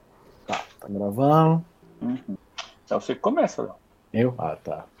Tá gravando? Uhum. Então você começa, Léo. Eu? Ah,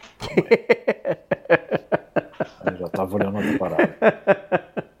 tá. Eu já tava olhando outra parada.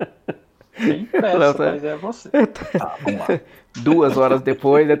 Tem pressa, mas é você. Tá, vamos lá. 2 horas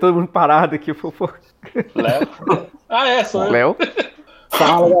depois, é todo mundo parado aqui. Léo. Ah, é, sou eu. Léo?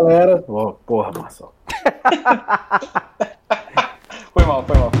 Fala, galera. Oh, porra, Marcelo. Foi mal.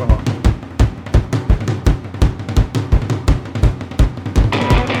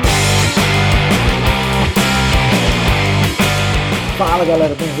 Fala,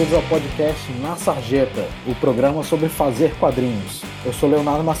 galera. Bem-vindos ao podcast Na Sarjeta, o programa sobre fazer quadrinhos. Eu sou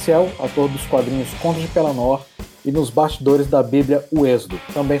Leonardo Maciel, autor dos quadrinhos Contos de Pelanor e nos bastidores da Bíblia O Êxodo.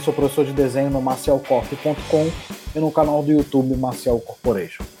 Também sou professor de desenho no macielcorp.com e no canal do YouTube Maciel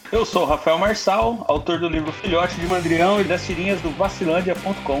Corporation. Eu sou Rafael Marçal, autor do livro Filhote de Mandrião e das tirinhas do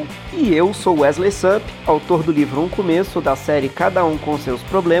Vacilândia.com. E eu sou Wesley Samp, autor do livro Um Começo, da série Cada Um com Seus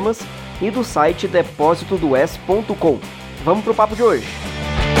Problemas e do site depositodoes.com. Vamos pro papo de hoje.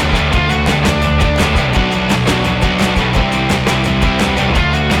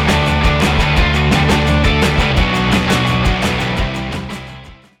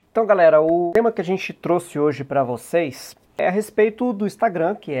 Então, galera, o tema que a gente trouxe hoje para vocês é a respeito do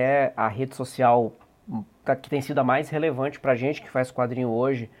Instagram, que é a rede social que tem sido a mais relevante para a gente que faz quadrinho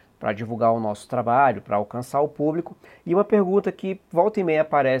hoje, para divulgar o nosso trabalho, para alcançar o público. E uma pergunta que volta e meia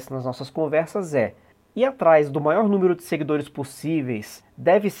aparece nas nossas conversas é: ir atrás do maior número de seguidores possíveis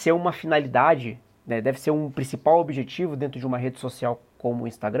deve ser uma finalidade, né? Deve ser um principal objetivo dentro de uma rede social como o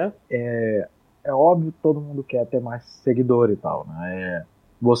Instagram? É óbvio que todo mundo quer ter mais seguidor e tal, né?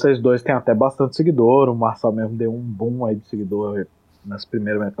 Vocês dois têm até bastante seguidor, o Marçal mesmo deu um boom aí de seguidor nessa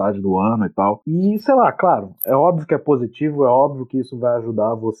primeira metade do ano e tal. E, sei lá, claro, é óbvio que é positivo, é óbvio que isso vai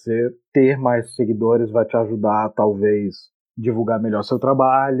ajudar você ter mais seguidores, vai te ajudar, talvez, divulgar melhor seu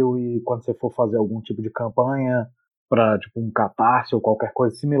trabalho e quando você for fazer algum tipo de campanha para tipo um Catarse ou qualquer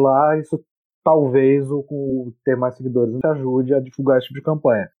coisa similar, isso talvez o ter mais seguidores te ajude a divulgar esse tipo de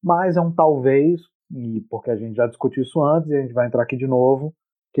campanha. Mas é um talvez, e porque a gente já discutiu isso antes e a gente vai entrar aqui de novo,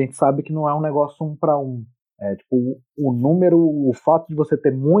 que a gente sabe que não é um negócio 1 para 1. Tipo, o número, o fato de você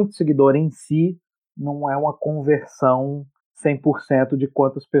ter muito seguidor em si não é uma conversão 100% de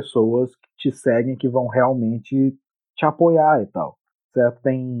quantas pessoas te seguem que vão realmente te apoiar e tal, certo?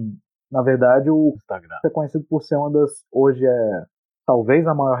 Tem, na verdade, o Instagram é conhecido por ser uma das, hoje é talvez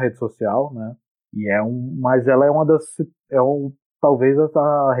a maior rede social, né? Mas ela é uma das, talvez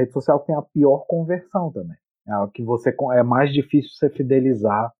a rede social que tem a pior conversão também. É mais difícil você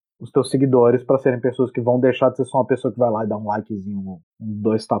fidelizar os teus seguidores para serem pessoas que vão deixar de ser só uma pessoa que vai lá e dá um likezinho,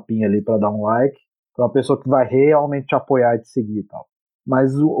 2 tapinhas ali para dar um like, para uma pessoa que vai realmente te apoiar e te seguir e tal.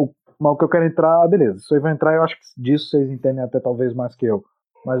 Mas o que eu quero entrar, beleza, isso aí vai entrar, eu acho que disso vocês entendem até talvez mais que eu.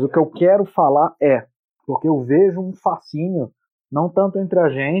 Mas o que eu quero falar porque eu vejo um fascínio, não tanto entre a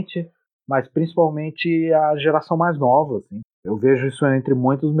gente, mas principalmente a geração mais nova, assim. Eu vejo isso entre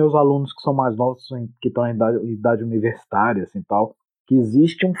muitos meus alunos que são mais novos, que estão em idade universitária, assim, tal, que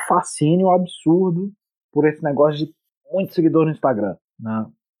existe um fascínio absurdo por esse negócio de muito seguidor no Instagram, né?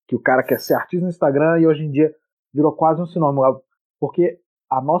 Que o cara quer ser artista no Instagram e hoje em dia virou quase um sinônimo, porque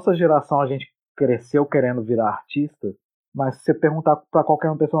a nossa geração, a gente cresceu querendo virar artista, mas se você perguntar para qualquer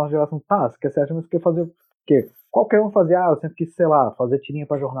uma pessoa na geração, tá, você quer ser artista, mas você quer fazer o quê? Qualquer um fazia, eu sempre quis, sei lá, fazer tirinha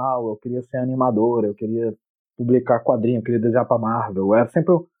para jornal, eu queria ser animador, eu queria publicar quadrinho, eu queria desenhar para Marvel, era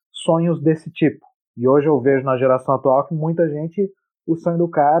sempre sonhos desse tipo. E hoje eu vejo na geração atual que muita gente, o sonho do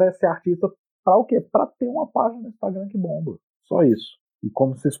cara é ser artista para o quê? Para ter uma página no Instagram que bomba. Só isso. E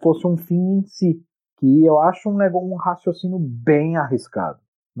como se isso fosse um fim em si, que eu acho um raciocínio bem arriscado,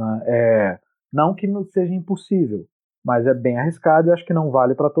 né? Não que não seja impossível, mas é bem arriscado e acho que não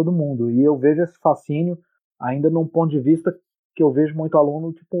vale para todo mundo. E eu vejo esse fascínio ainda num ponto de vista que eu vejo muito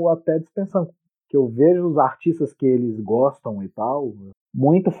aluno, tipo, até dispensando. Que eu vejo os artistas que eles gostam e tal,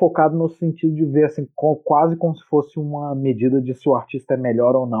 muito focado no sentido de ver, assim, quase como se fosse uma medida de se o artista é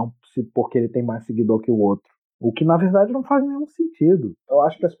melhor ou não, porque ele tem mais seguidor que o outro. O que, na verdade, não faz nenhum sentido. Eu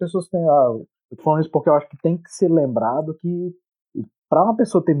acho que as pessoas têm... Eu tô falando isso porque eu acho que tem que ser lembrado que para uma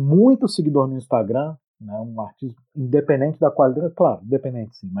pessoa ter muito seguidor no Instagram, né, um artista independente da qualidade, claro,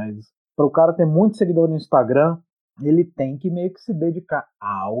 independente sim, mas para o cara ter muito seguidor no Instagram, ele tem que meio que se dedicar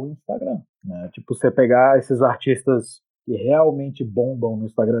ao Instagram, né? Tipo, você pegar esses artistas que realmente bombam no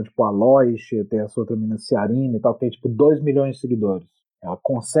Instagram, tipo a Lois, tem essa outra menina Ciarina e tal, que tem tipo 2 milhões de seguidores. Ela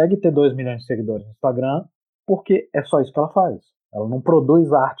consegue ter 2 milhões de seguidores no Instagram porque é só isso que ela faz. Ela não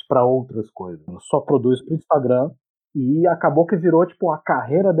produz arte para outras coisas, ela só produz para o Instagram e acabou que virou, tipo, a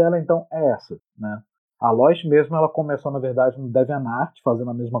carreira dela então é essa, né? A Lois mesmo, ela começou, na verdade, no DeviantArt, fazendo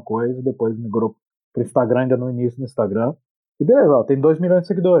a mesma coisa, e depois migrou pro Instagram, ainda no início do Instagram. E beleza, ela tem 2 milhões de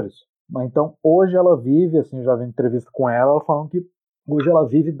seguidores. Mas então, hoje ela vive, assim, eu já vi entrevista com ela falando que hoje ela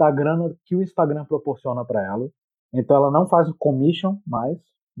vive da grana que o Instagram proporciona para ela. Então ela não faz commission mais,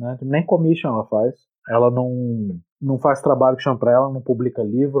 né? Nem commission ela faz. Ela não faz trabalho que chama pra ela, não publica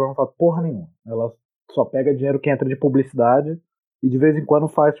livro, ela não faz porra nenhuma. Ela só pega dinheiro que entra de publicidade e de vez em quando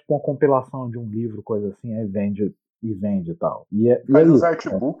faz tipo uma compilação de um livro, coisa assim, aí vende e tal. Faz os isso.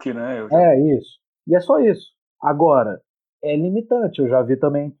 artbook, né? É isso. E é só isso. Agora, é limitante. Eu já vi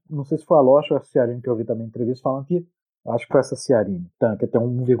também, não sei se foi a Locha ou a Ciarine que eu vi também em entrevista falando que, acho que foi essa Ciarine, que tem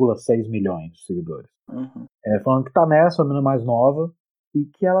 1,6 milhões de seguidores. Uhum. Falando que tá nessa, a menina mais nova, e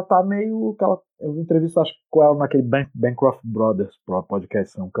que ela tá meio. Eu vi entrevista, acho que com ela naquele Bancroft Brothers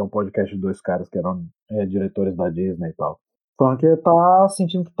podcast, que é um podcast de 2 caras que eram diretores da Disney e tal. Falando que tá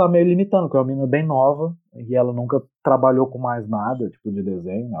sentindo que tá meio limitando, que é uma menina bem nova, e ela nunca trabalhou com mais nada, tipo, de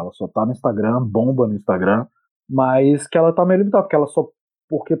desenho, ela só tá no Instagram, bomba no Instagram, mas que ela tá meio limitada,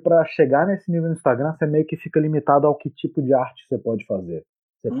 porque pra chegar nesse nível no Instagram, você meio que fica limitado ao que tipo de arte você pode fazer.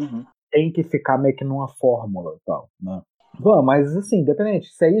 Você tem que ficar meio que numa fórmula e tal, né? Mas assim, independente,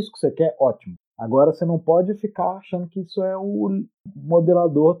 se é isso que você quer, ótimo. Agora você não pode ficar achando que isso é o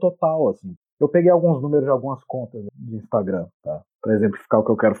modelador total, assim. Eu peguei alguns números de algumas contas de Instagram, tá? Pra exemplificar o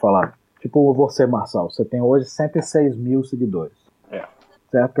que eu quero falar. Tipo você, Marçal, você tem hoje 106 mil seguidores.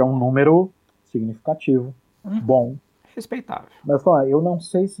 Certo? Que é um número significativo, bom. Respeitável. Mas eu não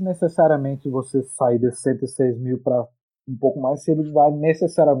sei se necessariamente você sair desses 106 mil para um pouco mais, se ele vai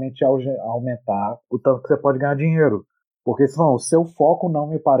necessariamente aumentar o tanto que você pode ganhar dinheiro. Porque o seu foco não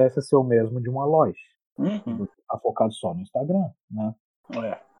me parece ser o mesmo de uma loja. Você tá focado só no Instagram, né?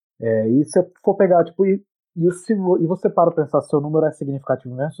 E se você for pegar, tipo, e você para pensar se seu número é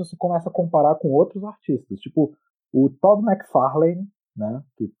significativo mesmo, você começa a comparar com outros artistas. Tipo, o Todd McFarlane, né?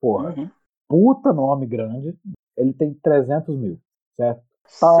 Que, porra, puta nome grande, ele tem 300 mil, certo?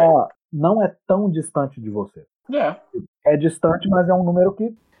 Não é tão distante de você. É distante, mas é um número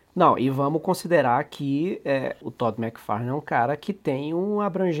que... Não, e vamos considerar que o Todd McFarlane é um cara que tem uma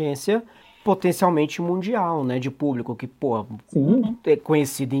abrangência potencialmente mundial, né, de público, que, pô, é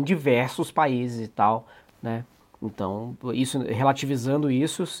conhecido em diversos países e tal, né? Então, relativizando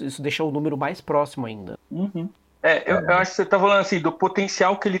isso deixa o número mais próximo ainda. Eu acho que você tá falando assim, do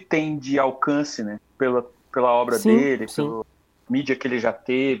potencial que ele tem de alcance, né? Pela obra dele, pela mídia que ele já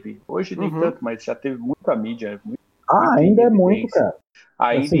teve. Hoje nem tanto, mas já teve muita mídia. Ainda é muito, cara.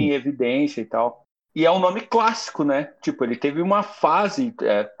 Ainda assim, em evidência e tal. E é um nome clássico, né? Tipo, ele teve uma fase,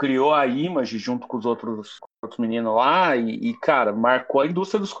 criou a Image junto com os outros meninos lá e, cara, marcou a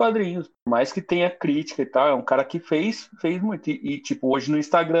indústria dos quadrinhos. Por mais que tenha crítica e tal, é um cara que fez muito. Tipo, hoje no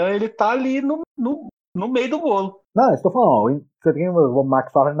Instagram ele tá ali no meio do bolo. Não, estou falando, você tem o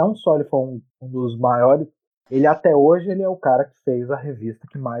McFarlane, não só ele foi um dos maiores, ele até hoje ele é o cara que fez a revista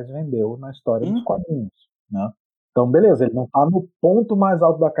que mais vendeu na história dos quadrinhos, né? Então, beleza, ele não tá no ponto mais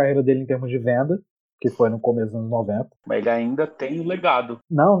alto da carreira dele em termos de venda, que foi no começo dos anos 90. Mas ele ainda tem o legado.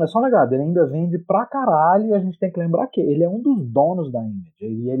 Não é só legado, ele ainda vende pra caralho, e a gente tem que lembrar que ele é um dos donos da Image,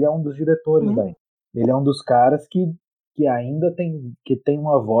 e ele é um dos diretores da Image. Ele é um dos caras que ainda tem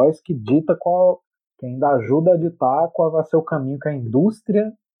uma voz que dita que ainda ajuda a ditar qual vai ser o caminho que a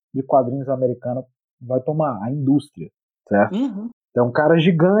indústria de quadrinhos americana vai tomar, a indústria, certo? É um cara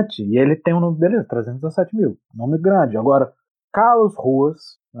gigante, e ele tem um nome, beleza, 317 mil, nome grande. Agora, Carlos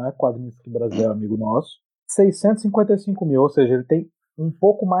Ruas, né, quadrinista brasileiro, amigo nosso, 655 mil, ou seja, ele tem um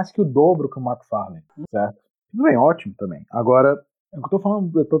pouco mais que o dobro que o McFarlane, certo? Tudo bem, ótimo também. Agora, é o que eu tô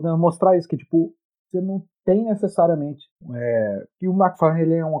falando, eu tô tentando mostrar isso, que tipo, você não tem necessariamente... que o McFarlane,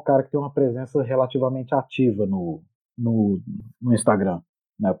 ele é um cara que tem uma presença relativamente ativa no Instagram,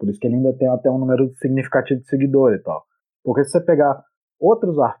 né? Por isso que ele ainda tem até um número significativo de seguidores e tal. Porque se você pegar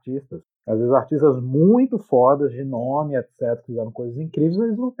outros artistas, às vezes artistas muito fodas, de nome, etc., que fizeram coisas incríveis,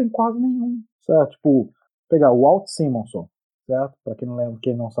 eles não tem quase nenhum, certo? Tipo, pegar o Walt Simonson, certo? Pra quem não lembra,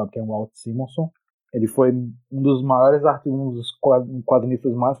 quem não sabe quem é o Walt Simonson, ele foi um dos maiores artistas, um dos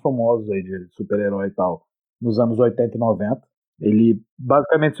quadrinistas mais famosos aí de super-herói e tal, nos anos 80 e 90. Ele,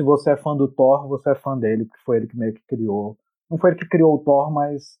 basicamente, se você é fã do Thor, você é fã dele, porque foi ele que meio que criou... Não foi ele que criou o Thor,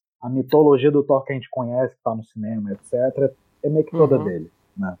 mas a mitologia do Thor que a gente conhece, que tá no cinema, etc., é meio que toda dele,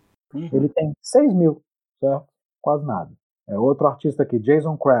 né? Ele tem 6 mil, certo? Quase nada. Outro artista aqui,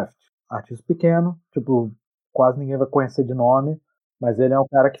 Jason Kraft, artista pequeno, tipo, quase ninguém vai conhecer de nome, mas ele é um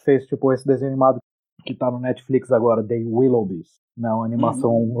cara que fez, tipo, esse desenho animado que tá no Netflix agora, The Willoughbys, né? Uma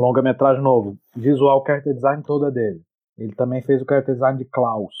animação, um longa-metragem novo. Visual, character design toda dele. Ele também fez o character design de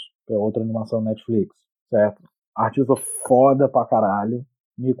Klaus, que é outra animação Netflix. certo? Artista foda pra caralho,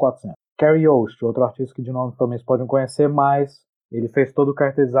 1400. Carrie Yost, outro artista que de nome também vocês podem conhecer, mas ele fez todo o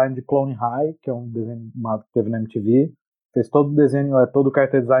character design de Clone High, que é um desenho animado que teve na MTV. Fez todo o desenho, todo o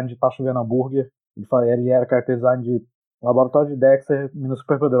character design de Tá Chovendo Hambúrguer. Ele era character design de Laboratório de Dexter, Minas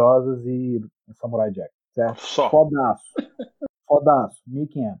Superpoderosas e Samurai Jack, certo? Só. Fodaço,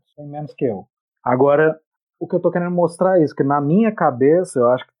 1500, tem menos que eu. Agora, o que eu tô querendo mostrar é isso, que na minha cabeça, eu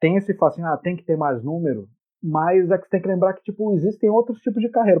acho que tem esse fascínio, tem que ter mais número, mas é que você tem que lembrar que, tipo, existem outros tipos de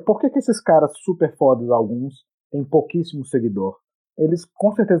carreira. Por que esses caras super fodas, alguns, têm pouquíssimo seguidor? Eles,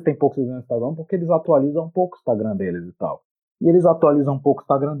 com certeza, têm pouco seguidor no Instagram, porque eles atualizam um pouco o Instagram deles e tal. E eles atualizam um pouco o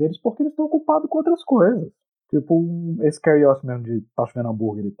Instagram deles porque eles estão ocupados com outras coisas. Tipo, esse Curious mesmo de Tá Chovendo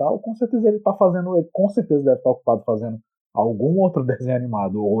Hambúrguer e tal, com certeza ele com certeza deve estar ocupado fazendo algum outro desenho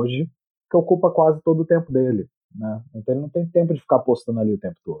animado hoje, que ocupa quase todo o tempo dele, né? Então ele não tem tempo de ficar postando ali o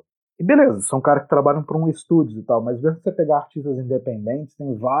tempo todo. E beleza, são caras que trabalham para um estúdio e tal, mas mesmo que você pegar artistas independentes,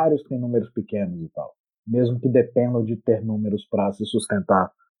 tem vários que têm números pequenos e tal. Mesmo que dependam de ter números para se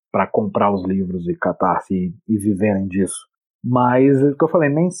sustentar, para comprar os livros e catar-se e viverem disso. Mas, o que eu falei,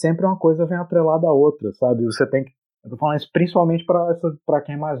 nem sempre uma coisa vem atrelada à outra, sabe? Você tem que... Eu tô falando isso principalmente pra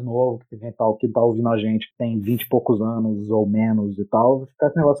quem é mais novo, que tá ouvindo a gente, que tem 20 e poucos anos ou menos e tal, ficar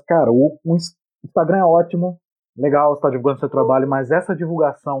esse negócio, cara, o Instagram é ótimo, legal, você tá divulgando seu trabalho, mas essa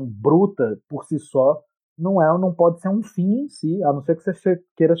divulgação bruta por si só não pode ser um fim em si, a não ser que você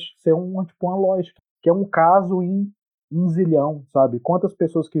queira ser uma lógica, que é um caso em 1 zilhão, sabe? Quantas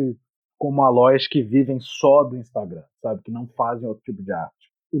pessoas como a Lois que vivem só do Instagram, sabe? Que não fazem outro tipo de arte.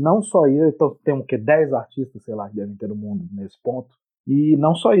 E não só isso, então tem o quê? 10 artistas, sei lá, que devem ter no mundo nesse ponto. E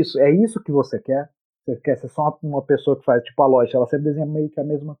não só isso, é isso que você quer? Você quer ser só uma pessoa que faz, tipo a Lois, ela sempre desenha meio que a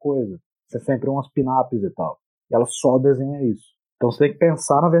mesma coisa. Você sempre umas pin-ups e tal. E ela só desenha isso. Então você tem que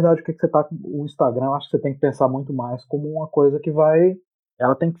pensar, na verdade, o que você tá com o Instagram, eu acho que você tem que pensar muito mais como uma coisa que vai...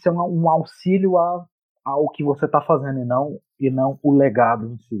 Ela tem que ser um auxílio ao que você está fazendo e não o legado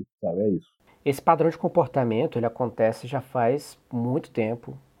em si, sabe? É isso. Esse padrão de comportamento, ele acontece já faz muito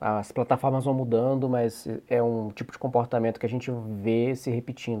tempo. As plataformas vão mudando, mas é um tipo de comportamento que a gente vê se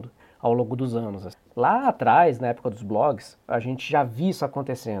repetindo ao longo dos anos. Lá atrás, na época dos blogs, a gente já viu isso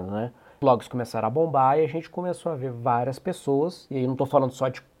acontecendo, né? Blogs começaram a bombar e a gente começou a ver várias pessoas, e aí não estou falando só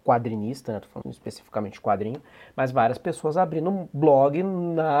de quadrinista, né? Tô falando especificamente de quadrinho, mas várias pessoas abrindo um blog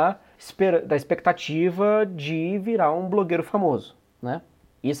da expectativa de virar um blogueiro famoso, né?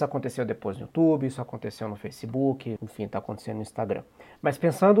 Isso aconteceu depois no YouTube, isso aconteceu no Facebook, enfim, está acontecendo no Instagram. Mas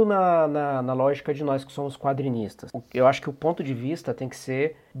pensando na lógica de nós que somos quadrinistas, eu acho que o ponto de vista tem que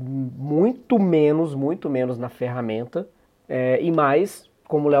ser muito menos na ferramenta e mais,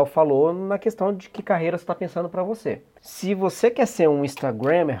 como o Léo falou, na questão de que carreira você está pensando para você. Se você quer ser um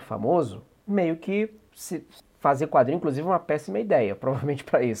Instagrammer famoso, meio que fazer quadrinho, inclusive, é uma péssima ideia, provavelmente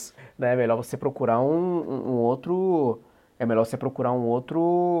para isso. Né? É melhor você procurar um outro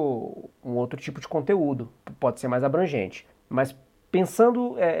tipo de conteúdo, pode ser mais abrangente. Mas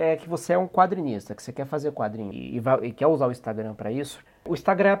pensando que você é um quadrinista, que você quer fazer quadrinho e quer usar o Instagram para isso, o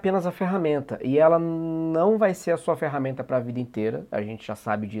Instagram é apenas a ferramenta e ela não vai ser a sua ferramenta para a vida inteira, a gente já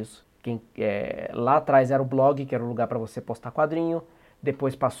sabe disso. Lá atrás era o blog, que era o lugar para você postar quadrinho,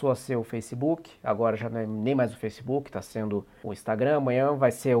 depois passou a ser o Facebook, agora já não é nem mais o Facebook, está sendo o Instagram, amanhã vai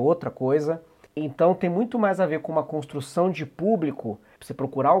ser outra coisa. Então tem muito mais a ver com uma construção de público, você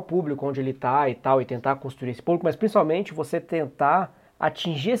procurar o público onde ele está e tal, e tentar construir esse público, mas principalmente você tentar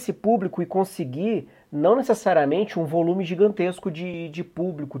atingir esse público e conseguir, não necessariamente um volume gigantesco de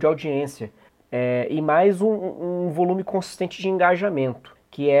público, de audiência, e mais um volume consistente de engajamento,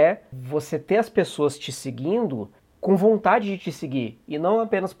 que é você ter as pessoas te seguindo com vontade de te seguir, e não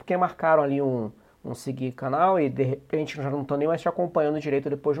apenas porque marcaram ali um seguir canal e de repente já não estão nem mais te acompanhando direito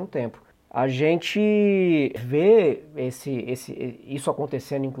depois de um tempo. A gente vê isso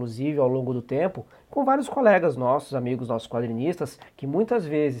acontecendo, inclusive, ao longo do tempo, com vários colegas nossos, amigos nossos quadrinistas, que muitas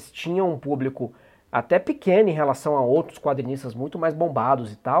vezes tinham um público até pequeno em relação a outros quadrinistas muito mais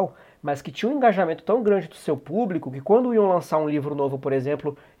bombados e tal, mas que tinham um engajamento tão grande do seu público que quando iam lançar um livro novo, por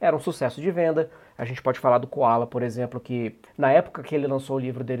exemplo, era um sucesso de venda. A gente pode falar do Koala, por exemplo, que na época que ele lançou o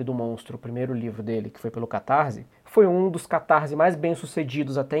livro dele do Monstro, o primeiro livro dele, que foi pelo Catarse, foi um dos Catarse mais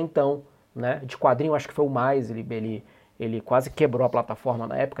bem-sucedidos até então, né? De quadrinho, acho que foi o mais, ele quase quebrou a plataforma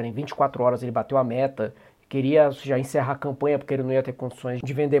na época, em 24 horas ele bateu a meta, queria já encerrar a campanha porque ele não ia ter condições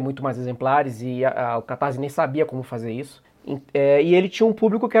de vender muito mais exemplares e o Catarse nem sabia como fazer isso. E ele tinha um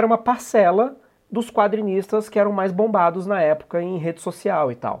público que era uma parcela dos quadrinistas que eram mais bombados na época em rede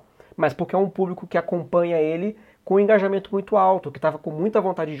social e tal. Mas porque é um público que acompanha ele com um engajamento muito alto, que estava com muita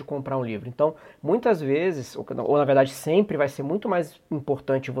vontade de comprar um livro. Então, muitas vezes, ou na verdade sempre, vai ser muito mais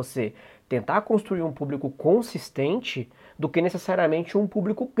importante você tentar construir um público consistente do que necessariamente um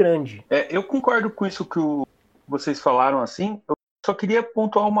público grande. Eu concordo com isso que vocês falaram, assim. Eu só queria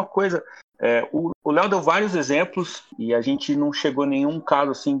pontuar uma coisa. O Léo deu vários exemplos e a gente não chegou a nenhum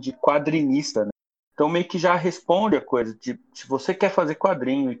caso assim de quadrinista, né? Então meio que já responde a coisa de se você quer fazer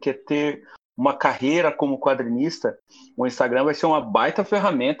quadrinho e quer ter uma carreira como quadrinista, o Instagram vai ser uma baita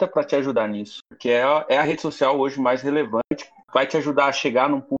ferramenta para te ajudar nisso, porque é a rede social hoje mais relevante, vai te ajudar a chegar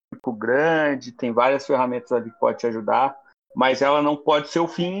num público grande, tem várias ferramentas ali que pode te ajudar, mas ela não pode ser o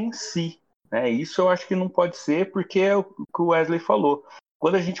fim em si, né? Isso eu acho que não pode ser, porque é o que o Wesley falou.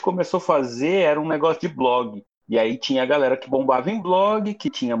 Quando a gente começou a fazer, era um negócio de blog. E aí tinha a galera que bombava em blog, que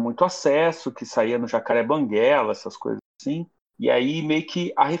tinha muito acesso, que saía no Jacaré Banguela, essas coisas assim. E aí meio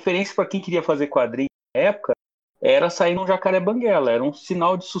que a referência para quem queria fazer quadrinho na época era sair no Jacaré Banguela, era um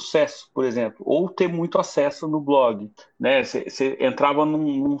sinal de sucesso, por exemplo, ou ter muito acesso no blog, né? Você entrava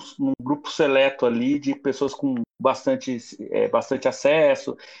num grupo seleto ali de pessoas com bastante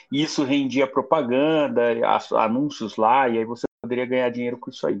acesso, e isso rendia propaganda, anúncios lá, e aí você poderia ganhar dinheiro com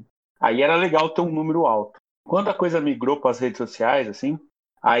isso aí. Aí era legal ter um número alto. Quando a coisa migrou para as redes sociais, assim,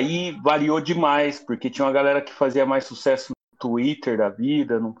 aí variou demais, porque tinha uma galera que fazia mais sucesso no Twitter da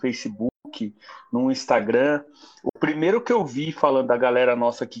vida, no Facebook, no Instagram. O primeiro que eu vi falando da galera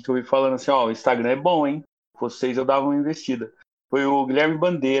nossa aqui, que eu vi falando assim, ó, o Instagram é bom, hein? Vocês eu dava uma investida. Foi o Guilherme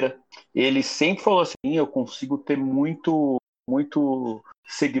Bandeira. Ele sempre falou assim, eu consigo ter muito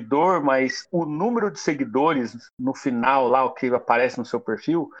seguidor, mas o número de seguidores no final lá, o que aparece no seu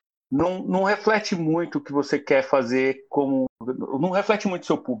perfil, não reflete muito o que você quer fazer não reflete muito o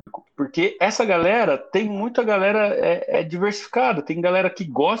seu público, porque essa galera, tem muita galera diversificada, tem galera que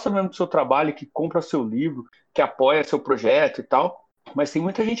gosta mesmo do seu trabalho, que compra seu livro, que apoia seu projeto e tal, mas tem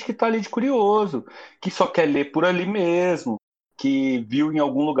muita gente que tá ali de curioso, que só quer ler por ali mesmo, que viu em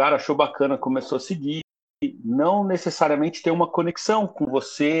algum lugar, achou bacana, começou a seguir, não necessariamente tem uma conexão com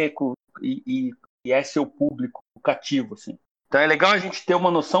você e é seu público cativo, assim. Então é legal a gente ter uma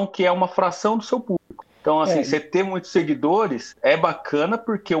noção que é uma fração do seu público. Então, assim, você ter muitos seguidores é bacana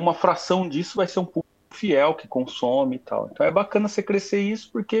porque uma fração disso vai ser um público fiel, que consome e tal. Então é bacana você crescer isso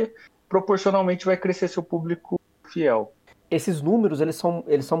porque proporcionalmente vai crescer seu público fiel. Esses números, eles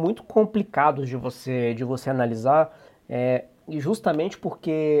são muito complicados de você analisar, e justamente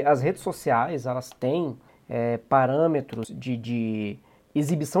porque as redes sociais, elas têm parâmetros de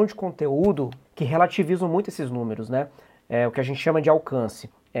exibição de conteúdo que relativizam muito esses números, né? O que a gente chama de alcance.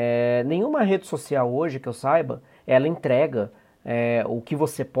 Nenhuma rede social hoje, que eu saiba, ela entrega o que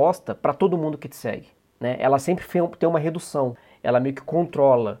você posta para todo mundo que te segue, né? Ela sempre tem uma redução, ela meio que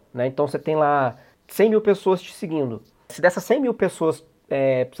controla, né? Então você tem lá 100 mil pessoas te seguindo. Se dessas 100 mil pessoas,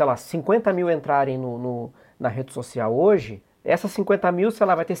 sei lá, 50 mil entrarem na rede social hoje, essas 50 mil, sei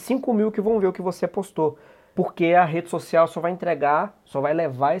lá, vai ter 5 mil que vão ver o que você postou. Porque a rede social só vai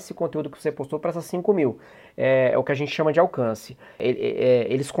levar esse conteúdo que você postou para essas 5 mil. É o que a gente chama de alcance.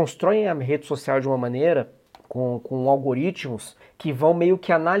 Eles constroem a rede social de uma maneira, com algoritmos, que vão meio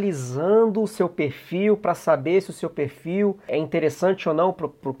que analisando o seu perfil para saber se o seu perfil é interessante ou não para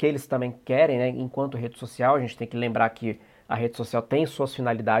o que eles também querem, né? Enquanto rede social, a gente tem que lembrar que a rede social tem suas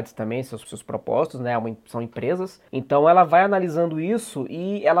finalidades também, seus propósitos, né? São empresas. Então ela vai analisando isso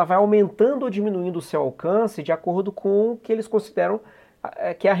e ela vai aumentando ou diminuindo o seu alcance de acordo com o que eles consideram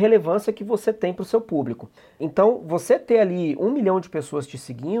que é a relevância que você tem para o seu público. Então, você ter ali 1 milhão de pessoas te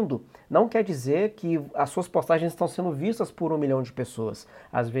seguindo não quer dizer que as suas postagens estão sendo vistas por 1 milhão de pessoas.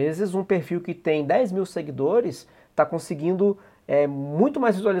 Às vezes, um perfil que tem 10 mil seguidores está conseguindo muito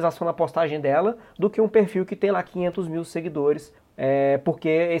mais visualização na postagem dela do que um perfil que tem lá 500 mil seguidores, porque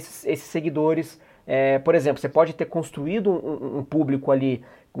esses seguidores, por exemplo, você pode ter construído um público ali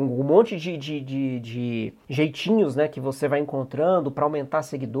com um monte de jeitinhos, né, que você vai encontrando para aumentar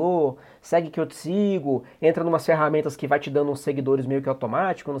seguidor, segue que eu te sigo, entra numas ferramentas que vai te dando uns seguidores meio que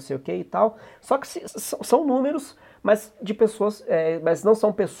automático, não sei o que e tal. Só que são números, mas de pessoas, mas não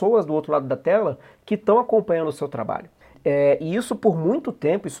são pessoas do outro lado da tela que estão acompanhando o seu trabalho. E isso por muito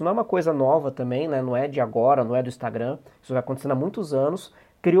tempo, isso não é uma coisa nova também, né? Não é de agora, não é do Instagram, isso vai acontecendo há muitos anos,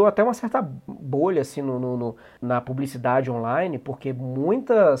 criou até uma certa bolha assim, na publicidade online, porque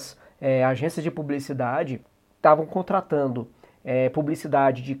muitas agências de publicidade estavam contratando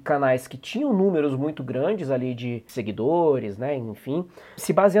publicidade de canais que tinham números muito grandes ali de seguidores, né? Enfim,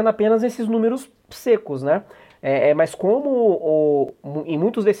 se baseando apenas nesses números secos, né? Mas como em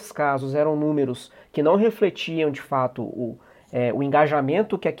muitos desses casos eram números que não refletiam de fato o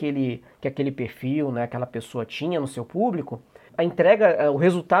engajamento que aquele perfil, né, aquela pessoa tinha no seu público, a entrega, o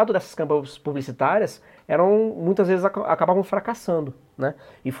resultado dessas campanhas publicitárias muitas vezes acabavam fracassando, né?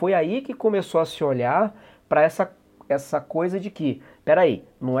 E foi aí que começou a se olhar para essa coisa de que, peraí,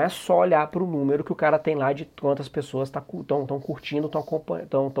 não é só olhar para o número que o cara tem lá de quantas pessoas estão curtindo,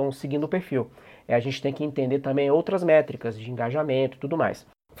 estão seguindo o perfil. A gente tem que entender também outras métricas de engajamento e tudo mais.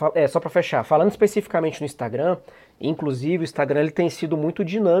 Só para fechar, falando especificamente no Instagram, inclusive o Instagram ele tem sido muito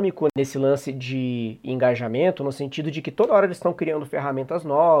dinâmico nesse lance de engajamento, no sentido de que toda hora eles estão criando ferramentas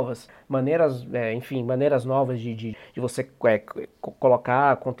novas, maneiras novas de você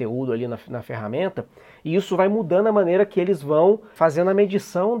colocar conteúdo ali na ferramenta, e isso vai mudando a maneira que eles vão fazendo a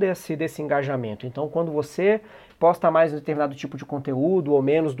medição desse engajamento. Então, quando você posta mais um determinado tipo de conteúdo ou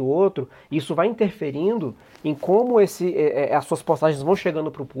menos do outro, isso vai interferindo em como as suas postagens vão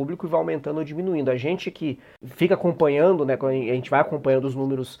chegando para o público e vai aumentando ou diminuindo. A gente que fica acompanhando, né, quando a gente vai acompanhando os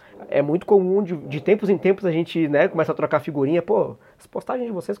números, é muito comum de tempos em tempos a gente, né, começa a trocar figurinha, pô, as postagens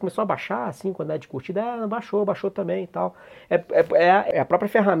de vocês começaram a baixar, assim, quando é de curtida, baixou também e tal. É a própria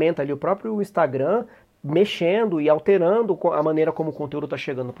ferramenta ali, o próprio Instagram mexendo e alterando a maneira como o conteúdo está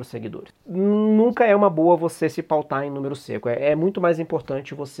chegando para os seguidores. Nunca é uma boa você se pautar em número seco. É muito mais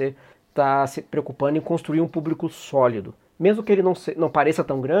importante você estar se preocupando em construir um público sólido. Mesmo que ele não pareça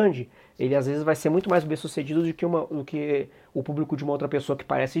tão grande, ele às vezes vai ser muito mais bem sucedido do que o público de uma outra pessoa que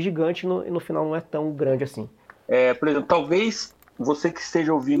parece gigante e no final não é tão grande assim. Por exemplo, talvez você que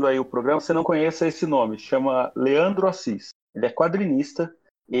esteja ouvindo aí o programa, você não conheça esse nome. Chama Leandro Assis. Ele é quadrinista.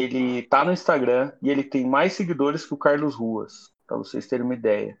 Ele tá no Instagram e ele tem mais seguidores que o Carlos Ruas, para vocês terem uma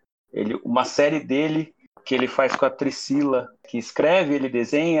ideia. Uma série dele, que ele faz com a Priscila, que escreve, ele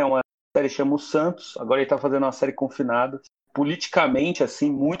desenha, uma série que chama O Santos, agora ele tá fazendo uma série Confinada, politicamente,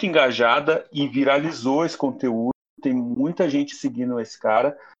 assim, muito engajada e viralizou esse conteúdo, tem muita gente seguindo esse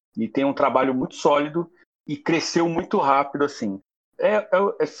cara e tem um trabalho muito sólido e cresceu muito rápido, assim.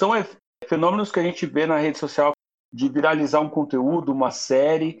 São fenômenos que a gente vê na rede social de viralizar um conteúdo, uma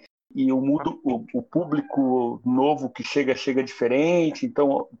série, e o público novo que chega diferente,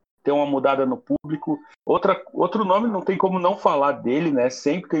 então tem uma mudada no público. Outro nome não tem como não falar dele, né?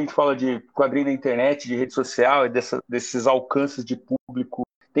 Sempre que a gente fala de quadrinho na internet, de rede social e desses alcances de público,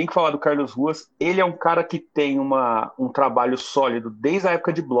 tem que falar do Carlos Ruas. Ele é um cara que tem um trabalho sólido desde a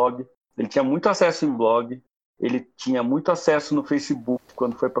época de blog. Ele tinha muito acesso em blog, ele tinha muito acesso no Facebook,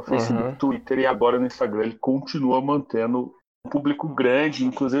 quando foi para Facebook, Twitter, e agora no Instagram. Ele continua mantendo um público grande,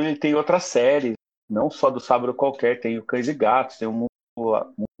 inclusive ele tem outras séries, não só do Sábado Qualquer, tem o Cães e Gatos, tem o Mundo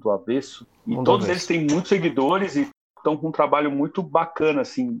Avesso, e todos eles têm muitos seguidores e estão com um trabalho muito bacana,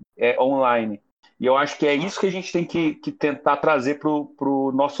 assim, online. E eu acho que é isso que a gente tem que tentar trazer para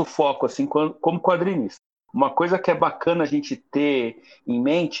o nosso foco, assim, como quadrinista. Uma coisa que é bacana a gente ter em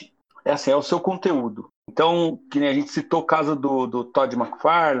mente é o seu conteúdo. Então, que nem a gente citou o caso do Todd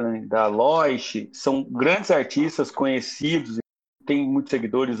McFarlane, da Loish, são grandes artistas conhecidos, tem muitos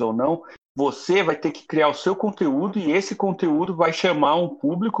seguidores ou não. Você vai ter que criar o seu conteúdo e esse conteúdo vai chamar um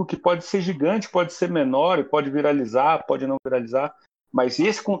público que pode ser gigante, pode ser menor, pode viralizar, pode não viralizar, mas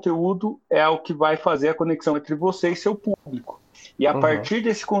esse conteúdo é o que vai fazer a conexão entre você e seu público. E a partir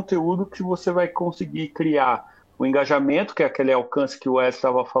desse conteúdo que você vai conseguir criar o engajamento, que é aquele alcance que o Wes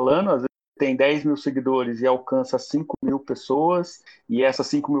estava falando, às vezes tem 10 mil seguidores e alcança 5 mil pessoas, e essas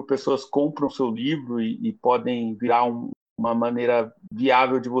 5 mil pessoas compram o seu livro e podem virar uma maneira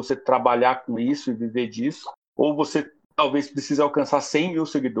viável de você trabalhar com isso e viver disso. Ou você talvez precise alcançar 100 mil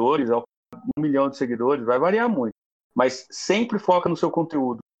seguidores, 1 milhão de seguidores, vai variar muito. Mas sempre foca no seu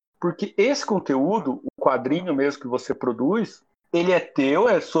conteúdo. Porque esse conteúdo, o quadrinho mesmo que você produz, ele é teu,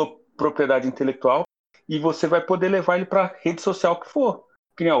 é sua propriedade intelectual, e você vai poder levar ele para a rede social que for.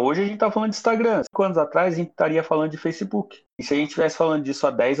 Hoje a gente está falando de Instagram. 5 anos atrás a gente estaria falando de Facebook. E se a gente estivesse falando disso há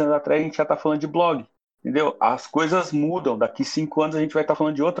 10 anos atrás, a gente já está falando de blog. Entendeu? As coisas mudam. Daqui 5 anos a gente vai estar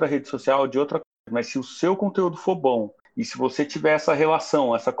falando de outra rede social, de outra coisa. Mas se o seu conteúdo for bom, e se você tiver essa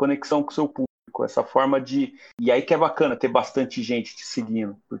relação, essa conexão com o seu público, essa forma de... E aí que é bacana ter bastante gente te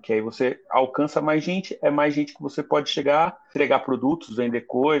seguindo. Porque aí você alcança mais gente, é mais gente que você pode chegar, entregar produtos, vender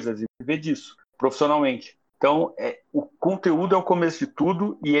coisas e viver disso profissionalmente. Então, o conteúdo é o começo de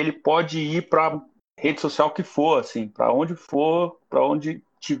tudo e ele pode ir para rede social que for, assim, para onde for, para onde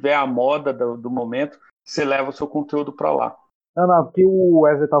tiver a moda do momento, você leva o seu conteúdo para lá. Não, porque o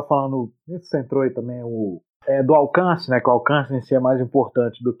Wesley tá falando, isso centrou aí também, do alcance, né, que o alcance em si é mais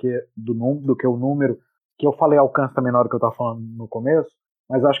importante do que o número, que eu falei alcance também na hora que eu tava falando no começo,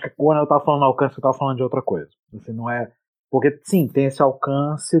 mas acho que quando eu tava falando alcance, eu tava falando de outra coisa. Assim, não é Porque, sim, tem esse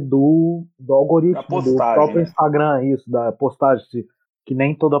alcance do algoritmo, postagem, do próprio né? Instagram, isso, da postagem, que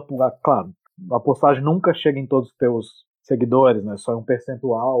nem toda... Claro, a postagem nunca chega em todos os teus seguidores, né? Só é um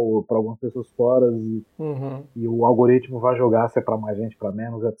percentual para algumas pessoas fora e o algoritmo vai jogar se é para mais gente, para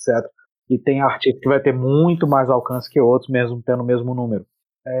menos, etc. E tem artigo que vai ter muito mais alcance que outros, mesmo tendo o mesmo número.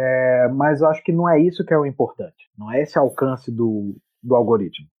 Mas eu acho que não é isso que é o importante. Não é esse alcance do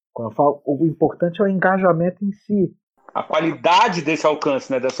algoritmo. Quando eu falo, o importante é o engajamento em si. A qualidade desse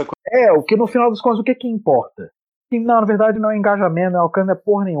alcance, né? O que no final das contas, o que importa? Não, na verdade não é engajamento, não é alcance, não é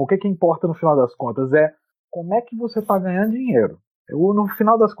porra nenhuma. O que importa no final das contas é como é que você está ganhando dinheiro. No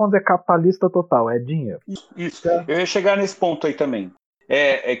final das contas é capitalista total, é dinheiro. Isso. Eu ia chegar nesse ponto aí também.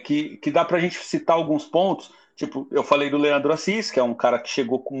 Que dá pra gente citar alguns pontos. Tipo, eu falei do Leandro Assis, que é um cara que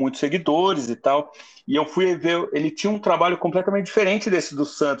chegou com muitos seguidores e tal. E eu fui ver, ele tinha um trabalho completamente diferente desse do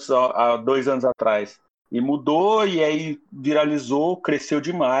Santos há 2 anos atrás. E mudou, e aí viralizou, cresceu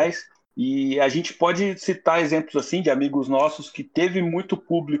demais. E a gente pode citar exemplos assim de amigos nossos que teve muito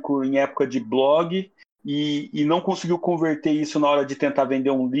público em época de blog e não conseguiu converter isso na hora de tentar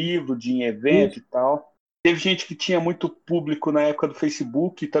vender um livro, de em evento e tal. Teve gente que tinha muito público na época do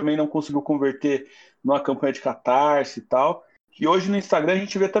Facebook e também não conseguiu converter numa campanha de catarse e tal. E hoje no Instagram a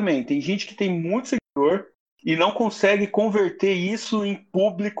gente vê também, tem gente que tem muito seguidor e não consegue converter isso em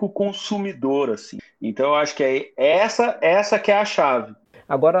público consumidor, assim. Então eu acho que é essa que é a chave.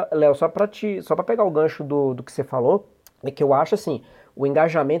 Agora, Léo, só para pegar o gancho do que você falou, é que eu acho assim, o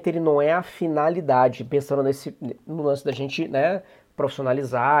engajamento ele não é a finalidade, pensando no lance da gente, né,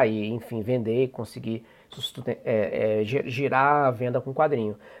 profissionalizar e, enfim, vender, conseguir girar a venda com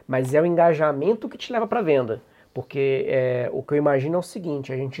quadrinho. Mas é o engajamento que te leva para venda. Porque o que eu imagino é o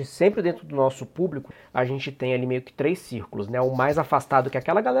seguinte, a gente sempre dentro do nosso público, a gente tem ali meio que 3 círculos, né? O mais afastado, que é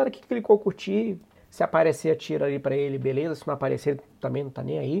aquela galera que clicou curtir, se aparecer, atira ali para ele, beleza. Se não aparecer, também não tá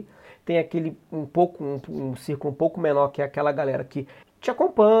nem aí. Tem aquele um círculo um pouco menor, que é aquela galera que te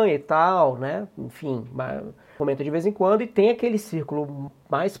acompanha e tal, né? Enfim, comenta de vez em quando. E tem aquele círculo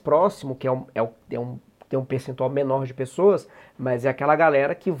mais próximo, que tem um percentual menor de pessoas, mas é aquela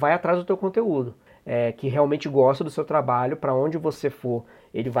galera que vai atrás do teu conteúdo. Que realmente gosta do seu trabalho, para onde você for,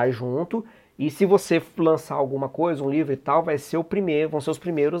 ele vai junto. E se você lançar alguma coisa, um livro e tal, vão ser os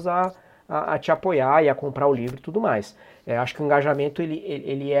primeiros a te apoiar e a comprar o livro e tudo mais. Acho que o engajamento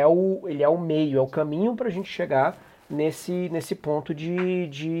ele é o meio, é o caminho para a gente chegar nesse ponto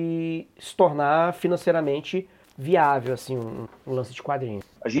de se tornar financeiramente viável, assim, um lance de quadrinho.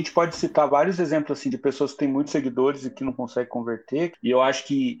 A gente pode citar vários exemplos assim de pessoas que têm muitos seguidores e que não conseguem converter, e eu acho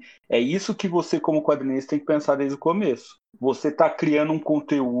que é isso que você, como quadrinista, tem que pensar desde o começo. Você está criando um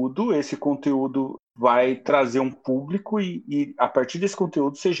conteúdo, esse conteúdo vai trazer um público e a partir desse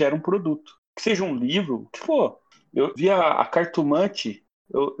conteúdo você gera um produto. Que seja um livro, o que for. Eu vi a Cartomante,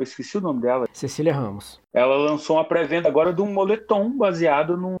 eu esqueci o nome dela. Cecília Ramos. Ela lançou uma pré-venda agora de um moletom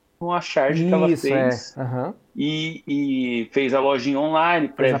baseado numa charge que ela fez. Uhum. E fez a lojinha online,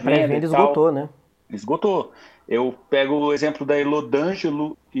 pré-venda. A pré-venda esgotou, né? Esgotou. Eu pego o exemplo da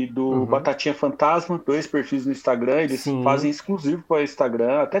Elodângelo e do Batatinha Fantasma, 2 perfis no Instagram, eles fazem exclusivo para o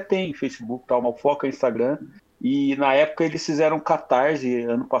Instagram, até tem Facebook, tal, mas foca no Instagram. E na época eles fizeram Catarse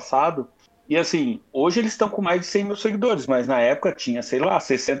ano passado. E assim, hoje eles estão com mais de 100 mil seguidores, mas na época tinha, sei lá,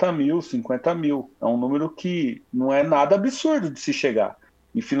 60 mil, 50 mil. É um número que não é nada absurdo de se chegar.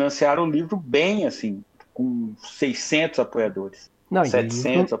 E financiaram o livro bem, assim, com 600 apoiadores. Não,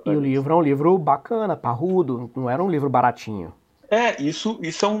 700 e o livro é um livro bacana, parrudo, não era um livro baratinho. Isso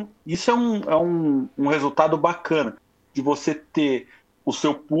é um resultado bacana de você ter o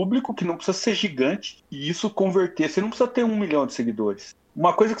seu público, que não precisa ser gigante, e isso converter. Você não precisa ter 1 milhão de seguidores.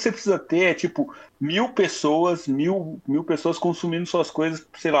 Uma coisa que você precisa ter é tipo 1.000 pessoas, mil pessoas consumindo suas coisas,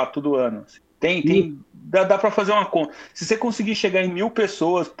 sei lá, todo ano. Dá para fazer uma conta. Se você conseguir chegar em 1.000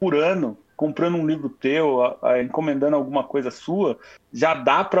 pessoas por ano comprando um livro teu, encomendando alguma coisa sua, já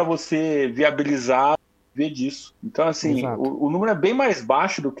dá para você viabilizar ver disso. Então, assim, o número é bem mais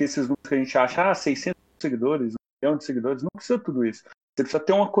baixo do que esses números que a gente acha, 600 seguidores, 1 milhão de seguidores, não precisa tudo isso. Você precisa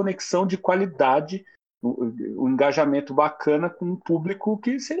ter uma conexão de qualidade, um engajamento bacana com um público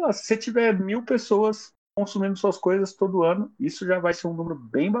que, sei lá, se você tiver 1.000 pessoas consumindo suas coisas todo ano, isso já vai ser um número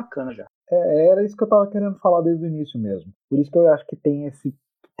bem bacana já. Era isso que eu tava querendo falar desde o início mesmo. Por isso que eu acho que tem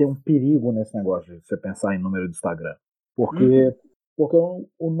um perigo nesse negócio de você pensar em número de Instagram. Porque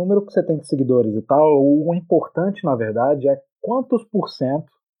o número que você tem de seguidores e tal, o importante, na verdade, é quantos %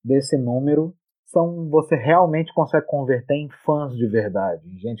 desse número você realmente consegue converter em fãs de verdade,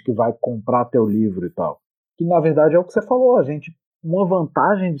 em gente que vai comprar teu livro e tal. Que, na verdade, é o que você falou, a gente uma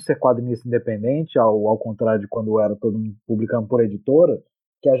vantagem de ser quadrinista independente, ao contrário de quando era todo mundo publicando por editora,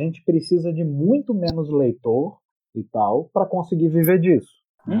 que a gente precisa de muito menos leitor e tal para conseguir viver disso.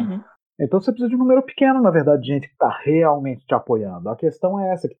 Uhum. Então você precisa de um número pequeno, na verdade, de gente que está realmente te apoiando. A questão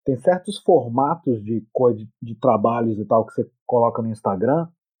é essa, que tem certos formatos de trabalhos e tal que você coloca no Instagram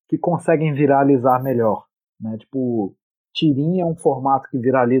que conseguem viralizar melhor, né? Tipo, tirinha é um formato que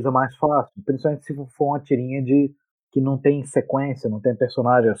viraliza mais fácil, principalmente se for uma tirinha que não tem sequência, não tem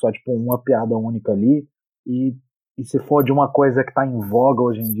personagem, é só tipo uma piada única ali, e se for de uma coisa que está em voga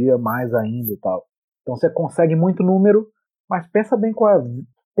hoje em dia, mais ainda e tal. Então você consegue muito número, mas pensa bem qual é.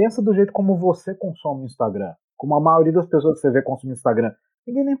 Pensa do jeito como você consome o Instagram. Como a maioria das pessoas que você vê consome o Instagram.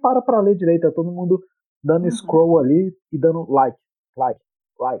 Ninguém nem para ler direito. É todo mundo dando scroll ali e dando like, like,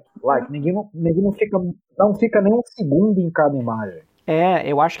 like, like. Ninguém não fica nem um segundo em cada imagem.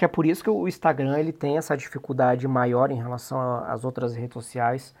 Eu acho que é por isso que o Instagram ele tem essa dificuldade maior em relação às outras redes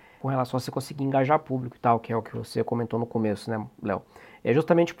sociais, com relação a você conseguir engajar público e tal, que é o que você comentou no começo, né, Léo? É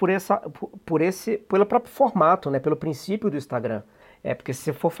justamente pelo próprio formato, né, pelo princípio do Instagram. Porque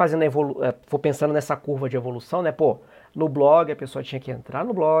se você for for pensando nessa curva de evolução, né, pô, no blog a pessoa tinha que entrar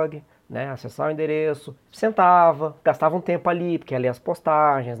no blog, né, acessar o endereço, sentava, gastava um tempo ali, porque ia ler as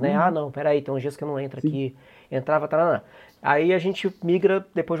postagens, né, não, peraí, tem uns dias que eu não entro aqui, entrava, taranã. Aí a gente migra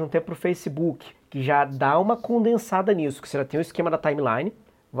depois de um tempo pro Facebook, que já dá uma condensada nisso, que você já tem o esquema da timeline,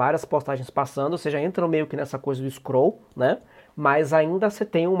 várias postagens passando, você já entra meio que nessa coisa do scroll, né? Mas ainda você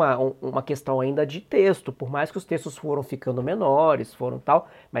tem uma questão ainda de texto, por mais que os textos foram ficando menores, foram tal,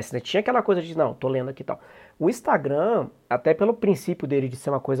 mas você tinha aquela coisa de, não, tô lendo aqui e tal. O Instagram, até pelo princípio dele de ser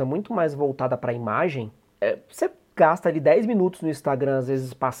uma coisa muito mais voltada para a imagem, você gasta ali 10 minutos no Instagram, às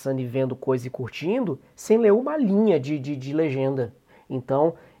vezes passando e vendo coisa e curtindo, sem ler uma linha de legenda.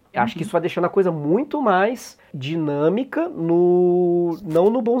 Então, acho que isso vai deixando a coisa muito mais dinâmica, não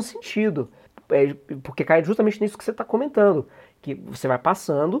no bom sentido. Porque cai justamente nisso que você está comentando. Que você vai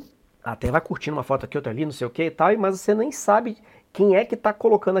passando, até vai curtindo uma foto aqui, outra ali, não sei o que e tal, mas você nem sabe quem é que está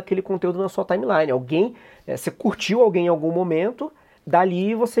colocando aquele conteúdo na sua timeline. Você curtiu alguém em algum momento,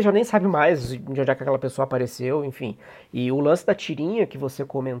 dali você já nem sabe mais de onde é que aquela pessoa apareceu, enfim. E o lance da tirinha que você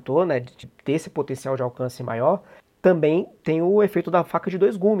comentou, né, de ter esse potencial de alcance maior, também tem o efeito da faca de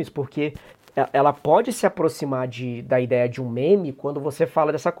dois gumes, porque ela pode se aproximar da ideia de um meme quando você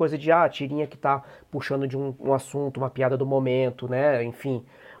fala dessa coisa de a tirinha que tá puxando de um assunto, uma piada do momento, né? Enfim,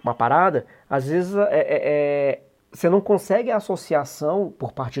 uma parada. Às vezes você não consegue a associação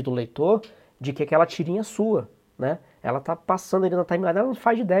por parte do leitor de que aquela tirinha é sua, né? Ela tá passando ali na timeline, ela não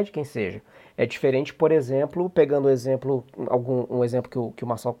faz ideia de quem seja. É diferente, por exemplo, pegando um exemplo que o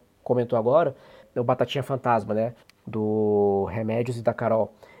Marcel comentou agora, o Batatinha Fantasma, né? Do Remédios e da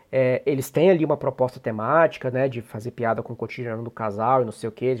Carol. Eles têm ali uma proposta temática, né, de fazer piada com o cotidiano do casal e não sei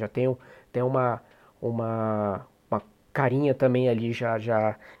o que, já tem uma carinha também ali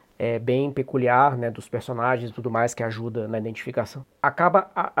já bem peculiar, né, dos personagens e tudo mais que ajuda na identificação. Acaba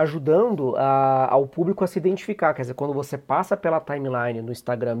ajudando ao público a se identificar, quer dizer, quando você passa pela timeline no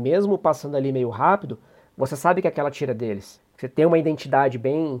Instagram, mesmo passando ali meio rápido, você sabe que aquela tira deles. Você tem uma identidade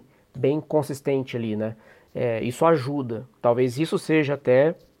bem consistente ali, né? Isso ajuda. Talvez isso seja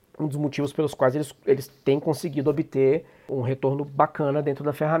até um dos motivos pelos quais eles têm conseguido obter um retorno bacana dentro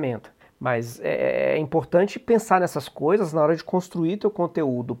da ferramenta. Mas é importante pensar nessas coisas na hora de construir teu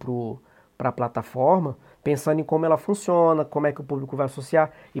conteúdo para a plataforma, pensando em como ela funciona, como é que o público vai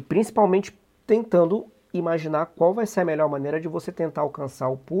associar e principalmente tentando imaginar qual vai ser a melhor maneira de você tentar alcançar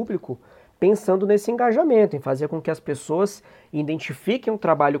o público pensando nesse engajamento, em fazer com que as pessoas identifiquem o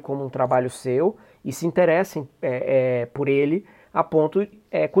trabalho como um trabalho seu e se interessem por ele a ponto de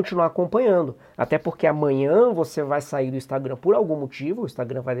continuar acompanhando. Até porque amanhã você vai sair do Instagram por algum motivo, o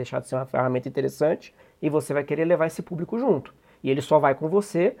Instagram vai deixar de ser uma ferramenta interessante e você vai querer levar esse público junto. E ele só vai com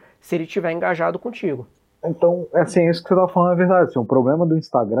você se ele estiver engajado contigo. Então, assim, isso que você está falando é verdade. Assim, o problema do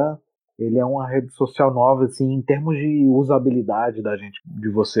Instagram, ele é uma rede social nova, assim, em termos de usabilidade da gente, de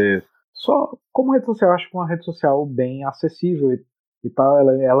você. Só como rede social, eu acho que uma rede social bem acessível e tal.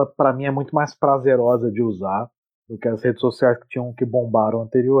 Ela para mim, é muito mais prazerosa de usar do que as redes sociais que bombaram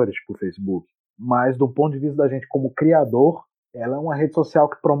anteriores, tipo o Facebook. Mas, do ponto de vista da gente como criador, ela é uma rede social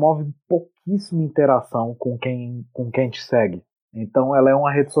que promove pouquíssima interação com quem te segue. Então, ela é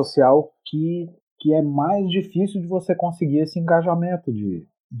uma rede social que é mais difícil de você conseguir esse engajamento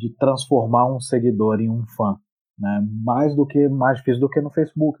de transformar um seguidor em um fã, né? Mais difícil do que no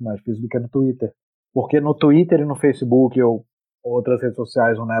Facebook, mais difícil do que no Twitter. Porque no Twitter e no Facebook ou outras redes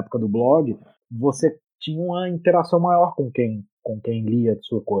sociais ou na época do blog, você tinha uma interação maior com quem lia a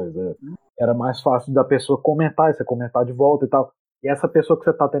sua coisa. Era mais fácil da pessoa comentar, e você comentar de volta e tal. E essa pessoa que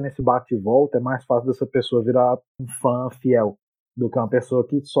você tá tendo esse bate e volta, é mais fácil dessa pessoa virar um fã fiel do que uma pessoa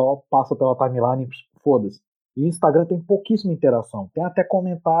que só passa pela timeline e foda-se. E o Instagram tem pouquíssima interação. Tem até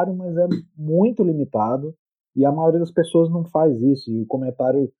comentário, mas é muito limitado. E a maioria das pessoas não faz isso. E o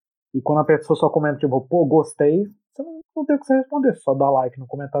comentário. E quando a pessoa só comenta, tipo, pô, gostei, você não tem o que você responder. Você só dá like no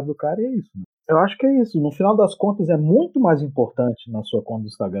comentário do cara e é isso. Né? Eu acho que é isso. No final das contas, é muito mais importante na sua conta do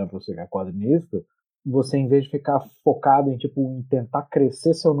Instagram pra você que é quadrinista, você, em vez de ficar focado em, tipo, em tentar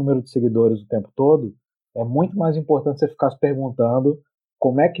crescer seu número de seguidores o tempo todo, é muito mais importante você ficar se perguntando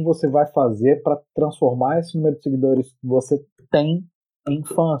como é que você vai fazer para transformar esse número de seguidores que você tem em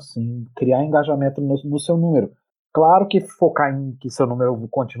fãs, em criar engajamento no seu número. Claro que focar em que seu número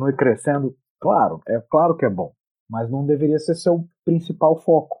continue crescendo, claro que é bom, mas não deveria ser seu principal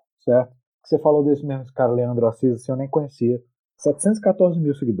foco, certo? Você falou desse mesmo cara, Leandro Assis, assim, eu nem conhecia. 714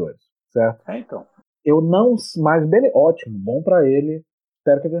 mil seguidores, certo? Então. Eu não, mas ótimo, bom pra ele.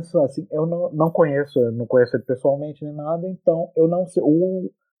 Espero que ele tenha assim. Eu não conheço ele pessoalmente nem nada, então eu não sei.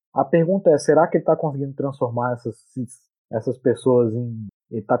 A pergunta é: será que ele tá conseguindo transformar essas pessoas em.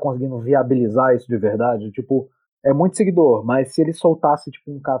 Ele tá conseguindo viabilizar isso de verdade? Tipo, é muito seguidor, mas se ele soltasse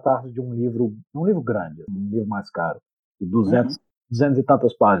tipo um catarse de um livro grande, um livro mais caro, de 200 e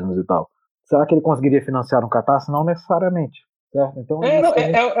tantas páginas e tal, será que ele conseguiria financiar um catarse? Não necessariamente, certo? Então,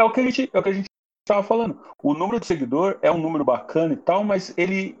 é o que a gente estava falando. O número de seguidor é um número bacana e tal, mas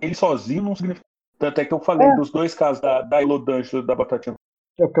ele sozinho não significa. Tanto é que eu falei dos dois casos da Elodângela e da Batatinha.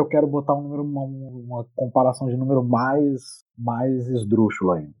 É que eu quero botar um número, uma comparação de número mais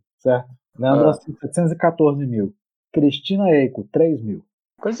esdrúxulo ainda, certo? Leandro, 714 mil. Cristina Eiko, 3 mil.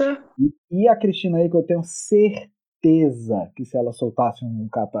 Pois é. E a Cristina Eiko, eu tenho certeza que se ela soltasse um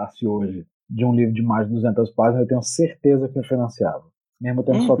catarse hoje de um livro de mais de 200 páginas, eu tenho certeza que eu financiava. Mesmo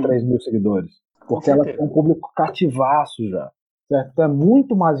tendo só 3 mil seguidores. Porque ela tem um público cativaço já. Certo? Então é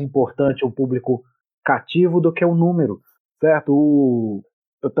muito mais importante o público cativo do que o número. Certo?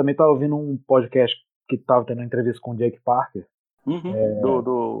 Eu também estava ouvindo um podcast que estava tendo uma entrevista com o Jake Parker.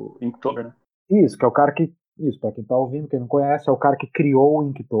 Do Inktober, né? Isso, que é o cara que. Isso, para quem está ouvindo, quem não conhece, é o cara que criou o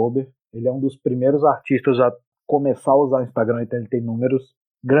Inktober. Ele é um dos primeiros artistas a começar a usar o Instagram, então ele tem números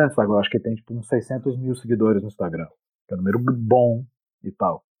grandes agora. Acho que ele tem tipo uns 600 mil seguidores no Instagram. Que é um número bom e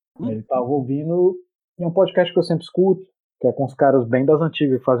tal. Ele estava ouvindo em um podcast que eu sempre escuto, que é com os caras bem das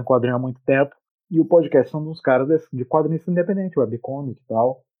antigas, que fazem quadrinho há muito tempo. E o podcast são dos caras de quadrinhos independentes, webcomic e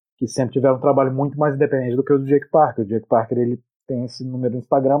tal, que sempre tiveram um trabalho muito mais independente do que o do Jake Parker. O Jake Parker, ele tem esse número no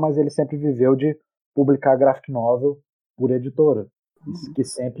Instagram, mas ele sempre viveu de publicar graphic novel por editora, que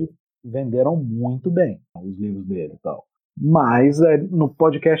sempre venderam muito bem os livros dele e tal. Mas no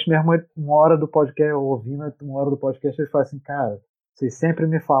podcast mesmo, uma hora do podcast, ele fala assim, cara, vocês sempre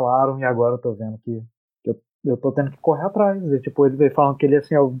me falaram e agora eu tô vendo que eu tô tendo que correr atrás. E, tipo, ele veio falando que ele,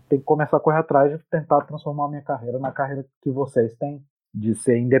 assim, eu tenho que começar a correr atrás de tentar transformar a minha carreira na carreira que vocês têm, de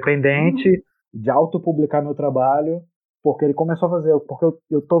ser independente, de autopublicar meu trabalho, porque ele começou a fazer, porque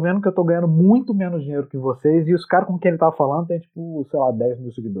eu tô vendo que eu tô ganhando muito menos dinheiro que vocês, e os caras com quem ele tava falando tem, tipo, sei lá, 10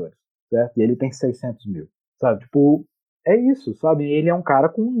 mil seguidores, certo? E ele tem 600 mil, sabe? Tipo, é isso, sabe? Ele é um cara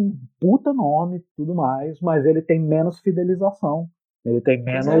com um puta nome e tudo mais, mas ele tem menos fidelização. Ele tem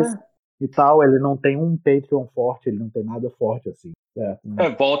menos e tal, ele não tem um Patreon forte, ele não tem nada forte assim. Certo?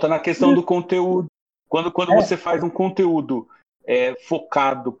 Volta na questão do conteúdo. Quando você faz um conteúdo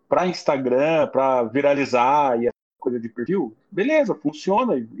focado para Instagram, para viralizar e coisa de perfil, beleza,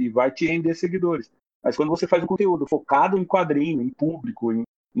 funciona e vai te render seguidores. Mas quando você faz um conteúdo focado em quadrinho, em público,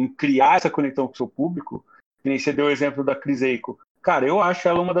 em criar essa conexão com o seu público, que nem você deu o exemplo da Cris Eiko. Cara, eu acho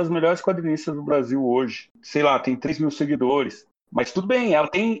ela uma das melhores quadrinistas do Brasil hoje. Sei lá, tem 3 mil seguidores. Mas tudo bem, ela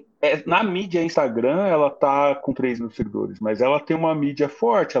tem. Na mídia Instagram, ela tá com 3 mil seguidores, mas ela tem uma mídia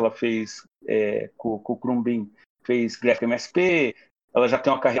forte. Ela fez com o Crumbin, fez Graphic MSP, ela já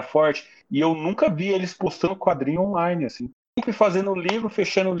tem uma carreira forte. E eu nunca vi eles postando quadrinho online, assim. Sempre fazendo livro,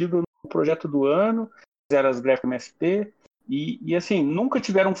 fechando o livro no projeto do ano, fizeram as Graphic MSP, e assim, nunca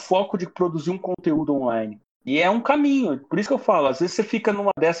tiveram foco de produzir um conteúdo online. E é um caminho, por isso que eu falo, às vezes você fica numa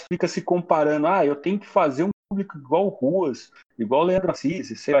dessas, fica se comparando, eu tenho que fazer um público igual o Ruas, igual o Leandro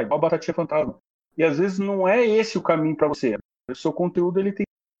Assis, sei lá, igual a Batatinha Fantasma. E às vezes não é esse o caminho para você. O seu conteúdo ele tem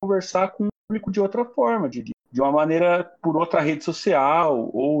que conversar com o público de outra forma, de uma maneira por outra rede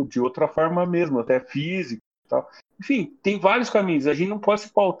social, ou de outra forma mesmo, até física e tal. Enfim, tem vários caminhos, a gente não pode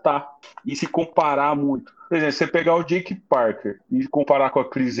se pautar e se comparar muito. Por exemplo, você pegar o Jake Parker e comparar com a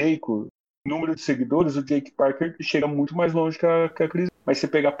Cris Eiko, número de seguidores, o Jake Parker chega muito mais longe que a Cris. Mas você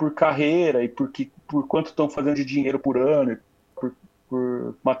pegar por carreira e por quanto estão fazendo de dinheiro por ano,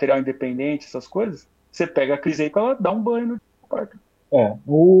 por material independente, essas coisas, você pega a Cris Eiko, ela dá um banho no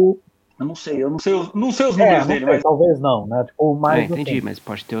Eu não sei os números dele, mas... Talvez não, né? Tipo, mais entendi, mas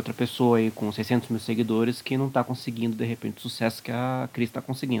pode ter outra pessoa aí com 600 mil seguidores que não tá conseguindo, de repente, o sucesso que a Cris tá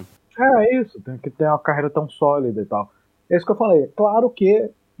conseguindo. É isso, tem que ter uma carreira tão sólida e tal. É isso que eu falei. Claro que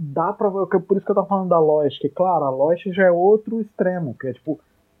dá pra... Por isso que eu tô falando da Lois, que, claro, a Lois já é outro extremo, que é tipo,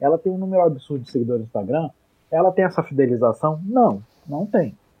 ela tem um número absurdo de seguidores no Instagram, ela tem essa fidelização? Não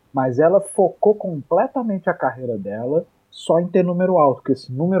tem. Mas ela focou completamente a carreira dela só em ter número alto, porque esse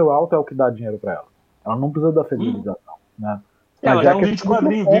número alto é o que dá dinheiro pra ela. Ela não precisa da fidelização, né? Ela já não vive de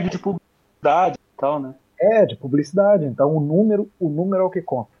quadrinho, vive de publicidade e tal, né? De publicidade. Então o número é o que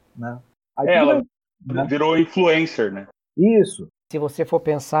conta, né? Aí, ela virou influencer, né? Isso. Se você for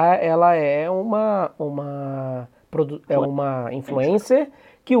pensar, ela é uma influencer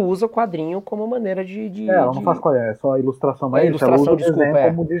que usa o quadrinho como maneira de... ela não faz quadrinho, é só ilustração. Mas ilustração, ela usa desculpa,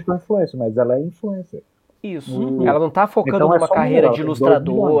 desenho como digital influencer, mas ela é influencer. Isso. Ela não tá focando numa carreira de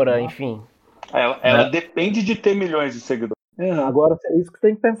ilustradora, milhões, enfim. Ela depende de ter milhões de seguidores. Agora, é isso que você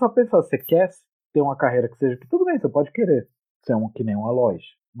tem que pensar. Você quer ter uma carreira que seja... Tudo bem, você pode querer ser que nem uma loja.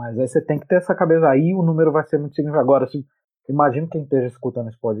 Mas aí você tem que ter essa cabeça. Aí o número vai ser muito significativo. Agora, imagina quem esteja escutando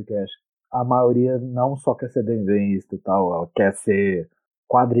esse podcast. A maioria não só quer ser desenhista e tal, ela quer ser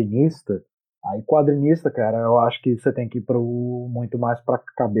quadrinista. Aí quadrinista, cara, eu acho que você tem que ir muito mais pra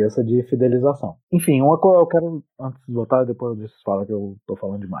cabeça de fidelização. Enfim, uma coisa eu quero, antes de voltar, depois vocês falam que eu tô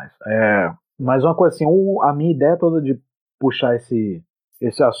falando demais. Mas uma coisa assim, a minha ideia toda de puxar esse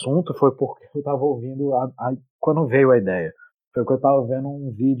assunto foi porque eu tava ouvindo, quando veio a ideia, foi que eu tava vendo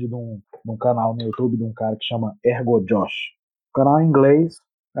um vídeo de um canal no YouTube de um cara que chama Ergo Josh. O canal é em inglês,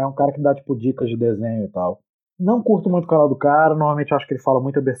 é um cara que dá tipo dicas de desenho e tal. Não curto muito o canal do cara, normalmente acho que ele fala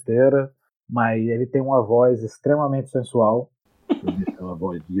muita besteira, mas ele tem uma voz extremamente sensual. Ele tem uma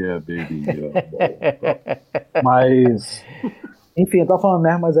voz, yeah, baby, yeah, mas, enfim, eu tava falando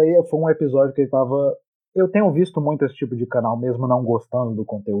merda, mas aí foi um episódio que ele tava... Eu tenho visto muito esse tipo de canal, mesmo não gostando do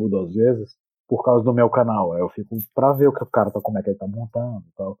conteúdo às vezes, por causa do meu canal. Aí eu fico pra ver o que o cara como é que ele tá montando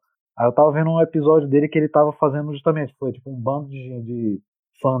e tal. Aí eu tava vendo um episódio dele que ele tava fazendo justamente, foi tipo um bando de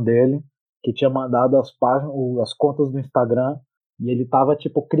fã dele, que tinha mandado as contas do Instagram, e ele tava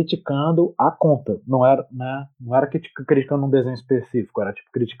tipo criticando a conta. Não era criticando um desenho específico, era tipo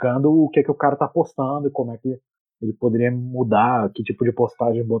criticando o que o cara tá postando e como é que ele poderia mudar, que tipo de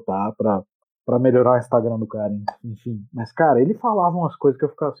postagem botar pra melhorar o Instagram do cara, enfim. Mas, cara, ele falava umas coisas que eu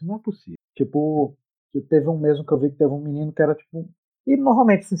ficava assim, não é possível. Tipo, teve um mesmo que eu vi que teve um menino que era tipo... E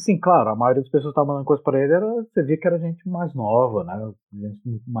normalmente, sim, claro, a maioria das pessoas que estavam mandando coisa pra ele, você via que era gente mais nova, né?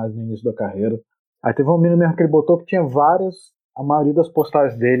 Gente mais no início da carreira. Aí teve um menino mesmo que ele botou que tinha a maioria das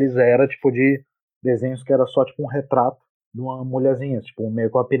postagens deles era tipo de desenhos que era só tipo um retrato de uma mulherzinha, tipo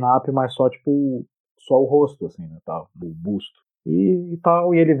meio com a pin-up, mas só tipo, só o rosto, assim, né, tal, o busto. E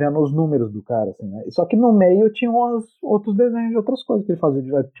tal, e ele vendo os números do cara, assim, né? Só que no meio tinha outros desenhos de outras coisas que ele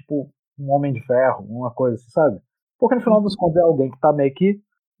fazia, tipo um Homem de Ferro, uma coisa assim, sabe? Porque no final dos contos é alguém que tá meio que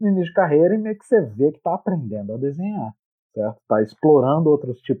no início de carreira e meio que você vê que tá aprendendo a desenhar, certo? Tá explorando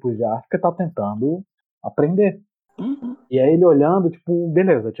outros tipos de arte que tá tentando aprender. E aí ele olhando, tipo,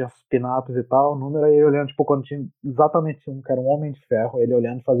 beleza, tinha as pin-ups e tal, o número, aí ele olhando, tipo, quando tinha exatamente um que era um Homem de Ferro, ele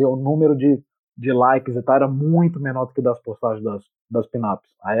olhando e fazia o número de likes e tal, era muito menor do que das postagens das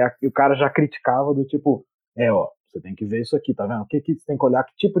pin-ups. Aí o cara já criticava do tipo, você tem que ver isso aqui, tá vendo? O que você tem que olhar,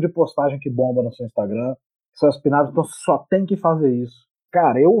 que tipo de postagem que bomba no seu Instagram, são as pin-ups, então você só tem que fazer isso.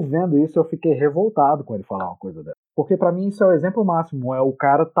 Cara, eu vendo isso, eu fiquei revoltado com ele falar uma coisa dessa. Porque pra mim isso é o exemplo máximo, o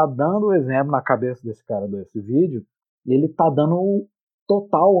cara tá dando o exemplo na cabeça desse cara desse vídeo, e ele tá dando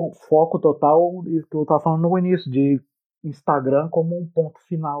foco total, que eu tava falando no início, de Instagram como um ponto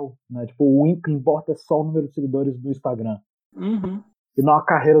final, né? Tipo, o que importa é só o número de seguidores do Instagram. E não a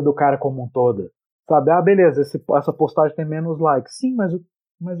carreira do cara como um todo. Sabe? Beleza, essa postagem tem menos likes. Sim,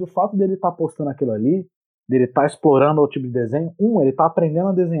 mas o fato dele estar postando aquilo ali, dele estar explorando o tipo de desenho, ele tá aprendendo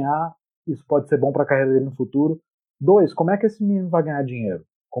a desenhar, isso pode ser bom pra carreira dele no futuro. 2, como é que esse menino vai ganhar dinheiro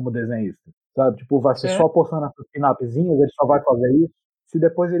como desenhista? Sabe? Tipo, vai ser só postando essas pin-upzinhas, ele só vai fazer isso. Se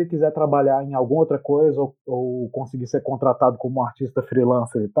depois ele quiser trabalhar em alguma outra coisa ou conseguir ser contratado como artista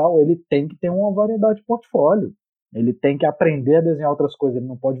freelancer e tal, ele tem que ter uma variedade de portfólio. Ele tem que aprender a desenhar outras coisas. Ele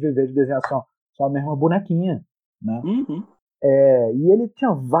não pode viver de desenhar só a mesma bonequinha, né? E ele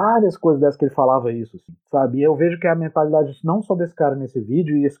tinha várias coisas dessas que ele falava isso, assim, sabe? E eu vejo que a mentalidade não só desse cara nesse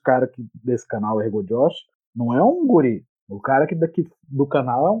vídeo, e esse cara desse canal, Ergo Josh, não é um guri. O cara do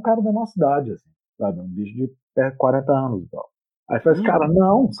canal é um cara da nossa idade, assim, sabe? Um bicho de perto de 40 anos e tal. Aí você faz, cara,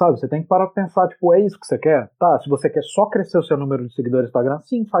 não, sabe? Você tem que parar pra pensar, tipo, é isso que você quer? Tá, se você quer só crescer o seu número de seguidores no Instagram,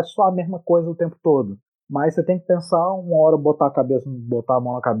 sim, faz só a mesma coisa o tempo todo. Mas você tem que pensar uma hora, botar a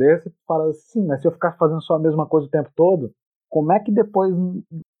mão na cabeça e falar assim, mas se eu ficar fazendo só a mesma coisa o tempo todo, como é que depois...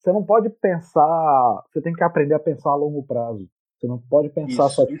 Você não pode pensar... Você tem que aprender a pensar a longo prazo. Você não pode pensar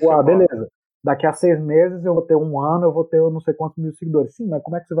só, tipo, Isso é bom. beleza, daqui a 6 meses eu vou ter 1 ano, eu vou ter não sei quantos mil seguidores. Sim, mas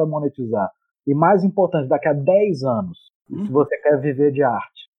como é que você vai monetizar? E mais importante, daqui a 10 anos, se você quer viver de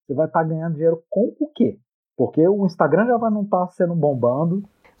arte, você vai estar ganhando dinheiro com o quê? Porque o Instagram já vai não estar sendo bombando.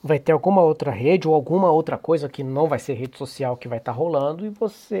 Vai ter alguma outra rede ou alguma outra coisa que não vai ser rede social que vai estar rolando e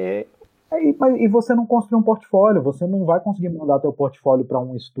você... E você não construir um portfólio, você não vai conseguir mandar teu portfólio para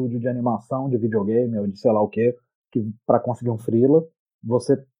um estúdio de animação, de videogame ou de sei lá o quê, para conseguir um freela.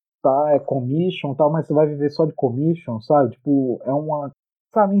 Você tá, commission e tal, mas você vai viver só de commission, sabe? Tipo,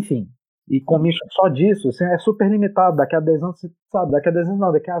 sabe, enfim. E commission só disso, assim, é super limitado. Daqui a 10 anos, sabe? Daqui a 10 anos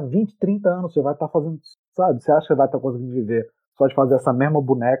não, daqui a 20, 30 anos você vai estar fazendo, sabe? Você acha que vai estar conseguindo viver só de fazer essa mesma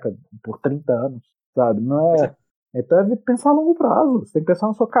boneca por 30 anos, sabe? Não é... Então é pensar a longo prazo. Você tem que pensar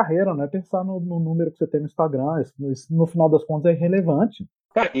na sua carreira, não é pensar no número que você tem no Instagram. Isso, no final das contas, é irrelevante.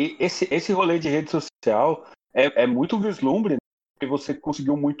 Cara, e esse rolê de rede social é muito vislumbre, né? Porque você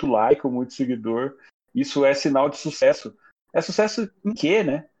conseguiu muito like ou muito seguidor. Isso é sinal de sucesso. É sucesso em quê,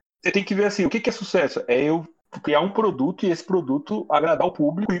 né? Você tem que ver assim, o que é sucesso? É eu criar um produto e esse produto agradar o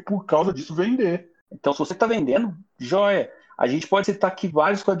público e por causa disso vender. Então, se você está vendendo, joia. A gente pode citar aqui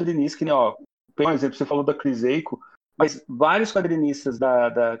vários quadrinistas, que nem, ó, por exemplo, você falou da Cris Eico, mas vários quadrinistas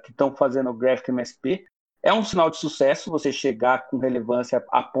que estão fazendo o Graphic MSP. É um sinal de sucesso você chegar com relevância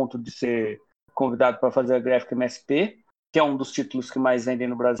a ponto de ser convidado para fazer a Graphic MSP, que é um dos títulos que mais vendem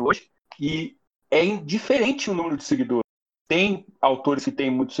no Brasil hoje. E é indiferente o número de seguidores. Tem autores que têm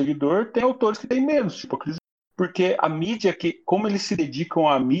muito seguidor, tem autores que têm menos, tipo a Cris. Porque a mídia, como eles se dedicam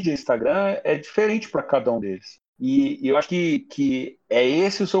à mídia Instagram, é diferente para cada um deles. E eu acho que é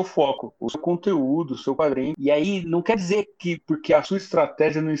esse o seu foco, o seu conteúdo, o seu quadrinho. E aí não quer dizer que porque a sua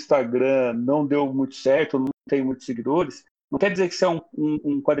estratégia no Instagram não deu muito certo, não tem muitos seguidores, não quer dizer que você é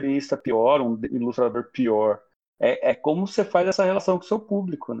um quadrinista pior, um ilustrador pior. É como você faz essa relação com o seu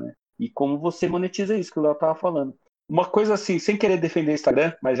público, né? E como você monetiza isso que o Léo estava falando. Uma coisa assim, sem querer defender o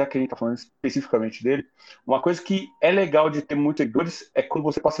Instagram, mas já que a gente está falando especificamente dele, uma coisa que é legal de ter muitos seguidores é quando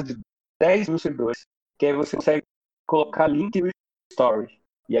você passa de 10 mil seguidores, que aí você consegue colocar link no story.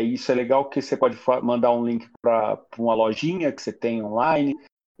 E aí isso é legal porque você pode mandar um link para uma lojinha que você tem online,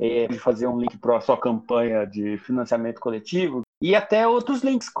 pode fazer um link para a sua campanha de financiamento coletivo e até outros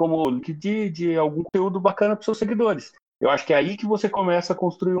links, como o link de algum conteúdo bacana para os seus seguidores. Eu acho que é aí que você começa a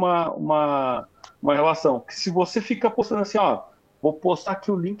construir uma relação. Que se você fica postando assim, ó, vou postar aqui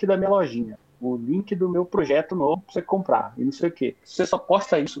o link da minha lojinha, o link do meu projeto novo pra você comprar, e não sei o quê. Você só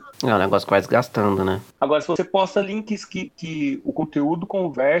posta isso. É um negócio que vai desgastando, né? Agora, se você posta links que o conteúdo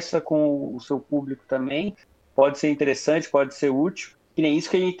conversa com o seu público também, pode ser interessante, pode ser útil, que nem isso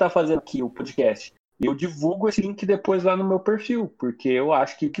que a gente tá fazendo aqui, o podcast. Eu divulgo esse link depois lá no meu perfil, porque eu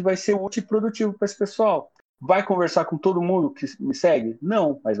acho que vai ser útil e produtivo para esse pessoal. Vai conversar com todo mundo que me segue?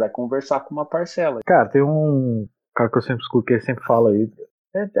 Não, mas vai conversar com uma parcela. Cara, tem um cara que eu sempre escuto que ele sempre fala aí.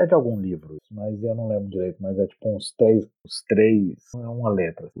 É de algum livro, mas eu não lembro direito, mas é tipo uns três, não é uma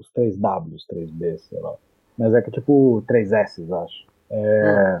letra, os 3 Ws, 3 Bs, sei lá. Mas é que tipo 3 Ss, acho.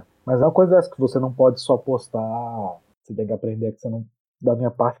 Mas é uma coisa dessa que você não pode só postar, você tem que aprender que você não, da minha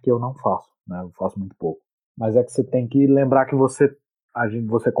parte que eu não faço, né? Eu faço muito pouco. Mas é que você tem que lembrar que você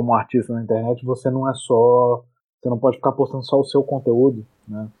como artista na internet, você não pode ficar postando só o seu conteúdo,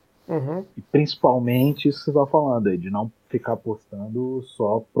 né? Uhum. E principalmente isso que você está falando aí, de não ficar postando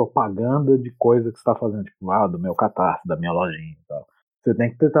só propaganda de coisa que você está fazendo, tipo, do meu Catarse, da minha lojinha e tal. Você tem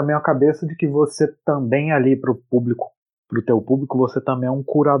que ter também a cabeça de que você também ali pro teu público, você também é um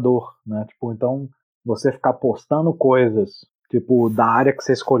curador, né? Tipo, então, você ficar postando coisas, tipo, da área que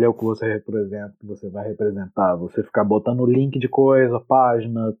você escolheu que você representa, que você vai representar, você ficar botando link de coisa,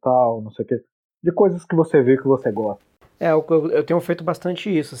 página, tal, não sei o quê, de coisas que você vê que você gosta. Eu tenho feito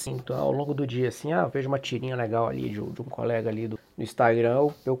bastante isso, assim, então, ao longo do dia, assim, eu vejo uma tirinha legal ali de um colega ali do Instagram,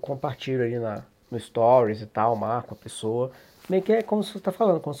 eu compartilho ali no Stories e tal, marco a pessoa, meio que é como você tá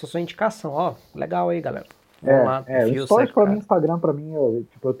falando, como se fosse uma indicação, ó, legal aí, galera. Vamos lá, o Stories pra mim, Instagram pra mim,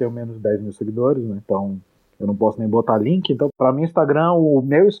 eu tenho menos de 10 mil seguidores, né, então eu não posso nem botar link, então pra mim Instagram, o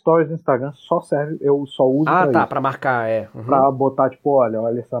meu Stories do Instagram só serve, eu só uso pra isso. Pra marcar, Uhum. Pra botar, tipo, olha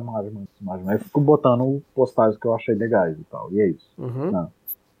essa imagem. Aí eu fico botando postagens que eu achei legais e tal, e é isso. Uhum. Não,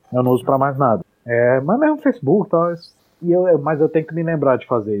 eu não uso pra mais nada. Mas mesmo o Facebook e tal, mas eu tenho que me lembrar de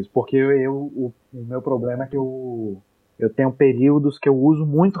fazer isso, porque o meu problema é que eu tenho períodos que eu uso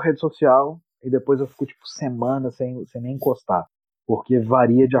muito rede social e depois eu fico, tipo, semanas sem nem encostar. porque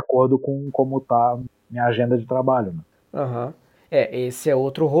varia de acordo com como tá minha agenda de trabalho, né? Aham. Esse é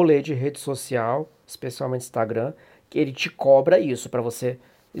outro rolê de rede social, especialmente Instagram, que ele te cobra isso pra você.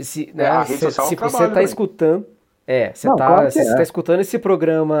 Se, A né, rede social é um se você trabalho, tá velho. escutando. Não, claro que Se você tá é. escutando esse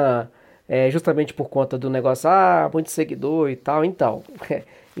programa justamente por conta do negócio, muito seguidor e tal, então.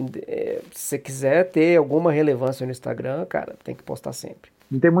 Se você quiser ter alguma relevância no Instagram, cara, tem que postar sempre.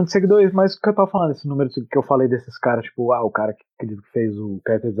 Não tem muitos seguidores, mas o que eu tava falando, esse número que eu falei desses caras, tipo, o cara que fez o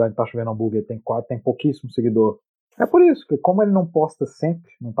character design tá chovendo hambúrguer tem pouquíssimo seguidor. É por isso, que como ele não posta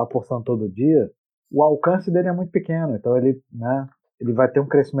sempre, não tá postando todo dia, o alcance dele é muito pequeno, então ele, né, ele vai ter um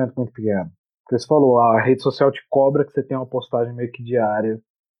crescimento muito pequeno. Porque você falou, a rede social te cobra que você tem uma postagem meio que diária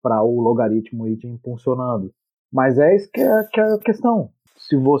para o logaritmo ir te impulsionando. Mas é isso que é a questão.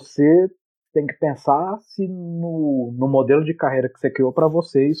 Se você tem que pensar se no modelo de carreira que você criou para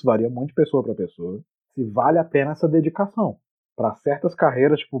você, isso varia muito de pessoa para pessoa, se vale a pena essa dedicação. Para certas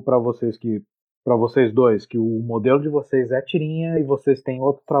carreiras, tipo para vocês dois, que o modelo de vocês é tirinha e vocês têm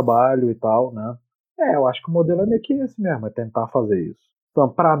outro trabalho e tal, né? Eu acho que o modelo é meio que esse mesmo, é tentar fazer isso. Então,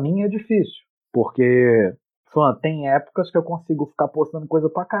 para mim é difícil, porque tem épocas que eu consigo ficar postando coisa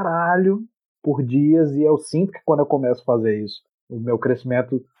pra caralho por dias e eu sinto que quando eu começo a fazer isso, o meu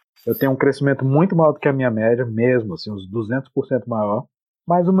crescimento, eu tenho um crescimento muito maior do que a minha média, mesmo, assim, uns 200% maior.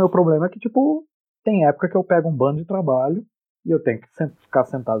 Mas o meu problema é que, tipo, tem época que eu pego um bando de trabalho e eu tenho que ficar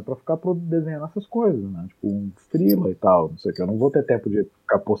sentado pra ficar desenhando essas coisas, né? Tipo, um freela e tal, não sei o que. Eu não vou ter tempo de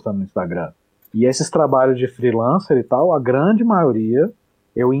ficar postando no Instagram. E esses trabalhos de freelancer e tal, a grande maioria,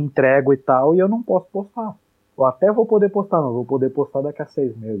 eu entrego e tal e eu não posso postar. Eu até vou poder postar, mas vou poder postar daqui a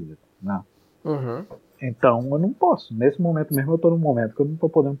 6 meses, né? Uhum. Então eu não posso. Nesse momento mesmo eu tô num momento que eu não tô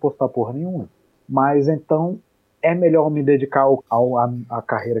podendo postar porra nenhuma. Mas então é melhor me dedicar à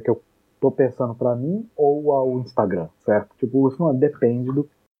carreira que eu tô pensando pra mim ou ao Instagram, certo? Tipo, isso não depende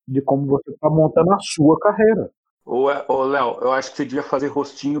de como você tá montando a sua carreira. Ô, Léo, eu acho que você devia fazer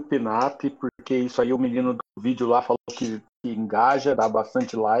rostinho pin-up, porque isso aí o menino do vídeo lá falou que engaja, dá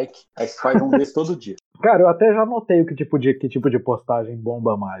bastante like. Aí você faz um desse todo dia. Cara, eu até já notei que tipo de postagem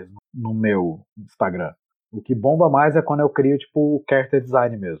bomba mais no meu Instagram. O que bomba mais é quando eu crio, tipo, o character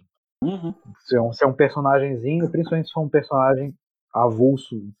design mesmo. Uhum. Se é um personagemzinho, principalmente se for um personagem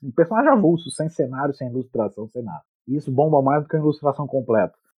avulso, sem cenário, sem ilustração, sem nada. Isso bomba mais do que a ilustração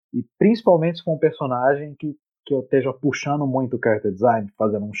completa. E principalmente se for um personagem que eu esteja puxando muito o character design,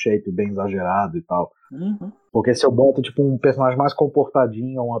 fazendo um shape bem exagerado e tal. Uhum. Porque se eu boto tipo um personagem mais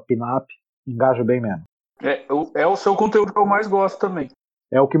comportadinho ou uma pin-up, engaja bem menos. É o seu conteúdo que eu mais gosto também.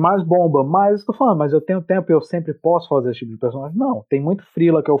 É o que mais bomba, mas tô falando, mas eu tenho tempo e eu sempre posso fazer esse tipo de personagem? Não, tem muito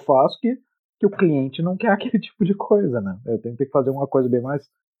freela que eu faço que o cliente não quer aquele tipo de coisa, né? Eu tenho que fazer uma coisa bem mais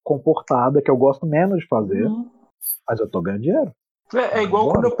comportada, que eu gosto menos de fazer, mas eu tô ganhando dinheiro. É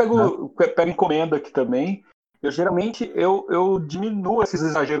igual quando eu né? pego encomenda aqui também. Geralmente eu diminuo esses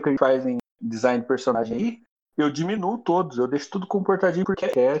exageros que a gente faz em design de personagem aí. Eu diminuo todos, eu deixo tudo comportadinho porque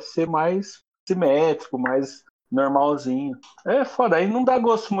quer ser mais simétrico, mais normalzinho. É foda, aí não dá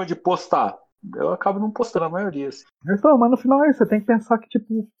gosto muito de postar. Eu acabo não postando a maioria. Assim. Mas no final é isso, você tem que pensar que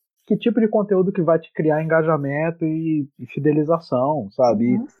tipo de conteúdo que vai te criar engajamento e fidelização,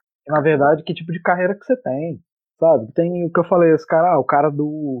 sabe? Uhum. E, na verdade, que tipo de carreira que você tem, sabe? Tem o que eu falei, esse cara, o cara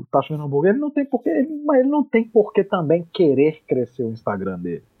do Tacho Hambúrguer, ele não tem porquê, mas ele não tem porquê também querer crescer o Instagram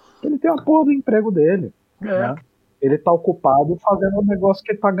dele. Ele tem a porra do emprego dele, né? Ele tá ocupado fazendo um negócio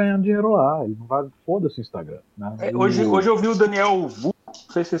que ele tá ganhando dinheiro lá. Ele não vai, foda-se o Instagram, né? Hoje eu vi o Daniel Vu, não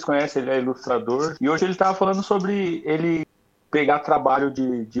sei se vocês conhecem, ele é ilustrador, e hoje ele tava falando sobre ele pegar trabalho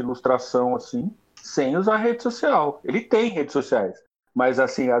de ilustração assim, sem usar rede social. Ele tem redes sociais, mas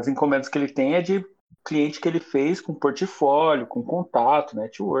assim, as encomendas que ele tem é de cliente que ele fez com portfólio, com contato,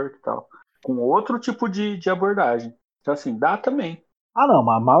 network e tal, com outro tipo de abordagem. Então assim, dá também. Ah, não,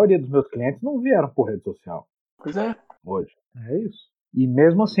 mas a maioria dos meus clientes não vieram por rede social Pois é. hoje. É isso. E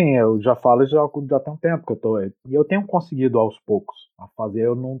mesmo assim, eu já falo isso já tem um tempo que eu tô aí. E eu tenho conseguido aos poucos a fazer,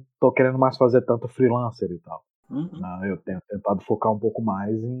 eu não tô querendo mais fazer tanto freelancer e tal. Não, eu tenho tentado focar um pouco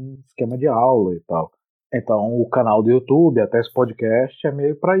mais em esquema de aula e tal. Então, o canal do YouTube, até esse podcast, é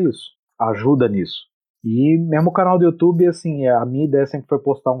meio para isso. Ajuda nisso. E mesmo o canal do YouTube, assim, a minha ideia sempre foi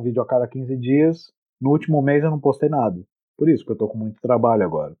postar um vídeo a cada 15 dias. No último mês eu não postei nada. Por isso que eu tô com muito trabalho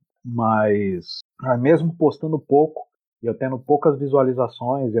agora. Mas, mesmo postando pouco, e eu tendo poucas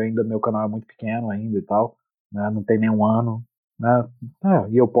visualizações, e ainda meu canal é muito pequeno ainda e tal, né? Não tem nenhum ano, né?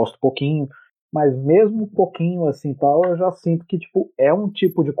 E eu posto pouquinho. Mas mesmo pouquinho assim tal, eu já sinto que tipo é um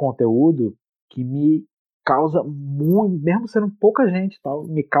tipo de conteúdo que me causa muito, mesmo sendo pouca gente tal,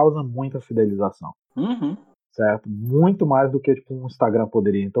 me causa muita fidelização. Uhum. certo? Muito mais do que tipo, um Instagram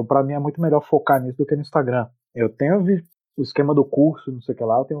poderia. Então, para mim, é muito melhor focar nisso do que no Instagram. Eu tenho visto o esquema do curso, não sei o que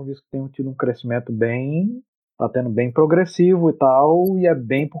lá, eu tenho visto que tem tido um crescimento tá tendo bem progressivo e tal, e é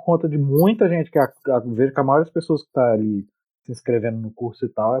bem por conta de muita gente, vejo que a maioria das pessoas que tá ali se inscrevendo no curso e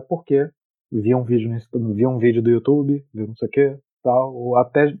tal, é porque via um vídeo do YouTube, viu não sei o que, tal, ou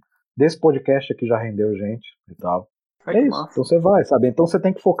até desse podcast aqui já rendeu gente e tal. É isso, massa. Então você vai, sabe? Então você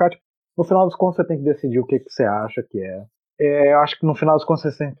tem que focar, tipo, no final dos contos você tem que decidir o que você acha que é. Eu acho que no final dos contos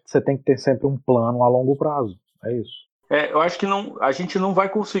você tem que ter sempre um plano a longo prazo, é isso. Eu acho que a gente não vai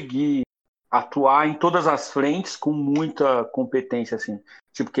conseguir atuar em todas as frentes com muita competência, assim.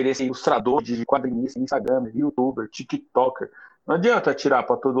 Tipo, querer ser ilustrador de quadrinista, Instagram, youtuber, tiktoker. Não adianta atirar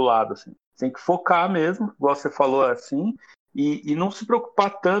para todo lado, assim. Tem que focar mesmo, igual você falou, assim, e não se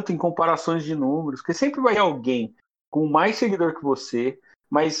preocupar tanto em comparações de números, porque sempre vai ter alguém com mais seguidor que você,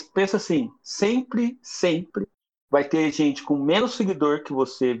 mas pensa assim, sempre vai ter gente com menos seguidor que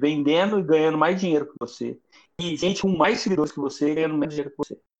você, vendendo e ganhando mais dinheiro que você, e gente com mais seguidores que você, ganhando menos dinheiro que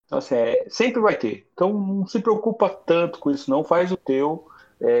você. Então, assim, sempre vai ter. Então, não se preocupa tanto com isso, não. Faz o teu,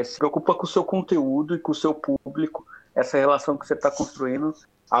 se preocupa com o seu conteúdo e com o seu público. Essa relação que você está construindo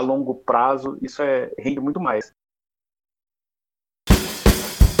a longo prazo, isso rende muito mais.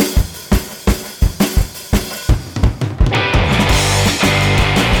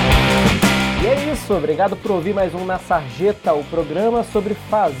 E é isso, obrigado por ouvir mais um Na Sarjeta, o programa sobre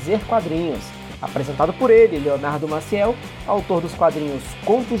fazer quadrinhos. Apresentado por ele, Leonardo Maciel, autor dos quadrinhos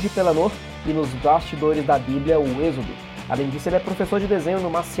Contos de Pelanor e Nos Bastidores da Bíblia, o Êxodo. Além disso, ele é professor de desenho no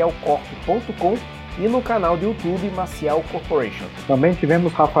macielcorp.com e no canal do YouTube Maciel Corporation. Também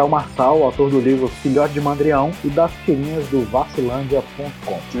tivemos Rafael Marçal, autor do livro Filhote de Mandrião e das tirinhas do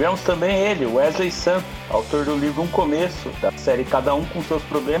Vacilândia.com. Tivemos também ele, Wesley Santos, autor do livro Um Começo, da série Cada Um com Seus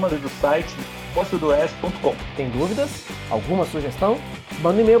Problemas e do site postodoeste.com. Tem dúvidas? Alguma sugestão?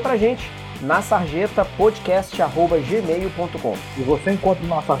 Manda um e-mail pra gente, nasarjetapodcast@gmail.com. E você encontra o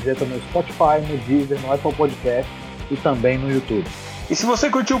Na Sarjeta no Spotify, no Deezer, no Apple Podcast e também no YouTube. E se você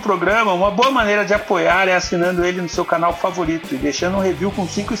curtiu o programa, uma boa maneira de apoiar é assinando ele no seu canal favorito e deixando um review com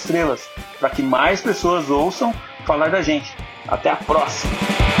 5 estrelas, para que mais pessoas ouçam falar da gente. Até a próxima!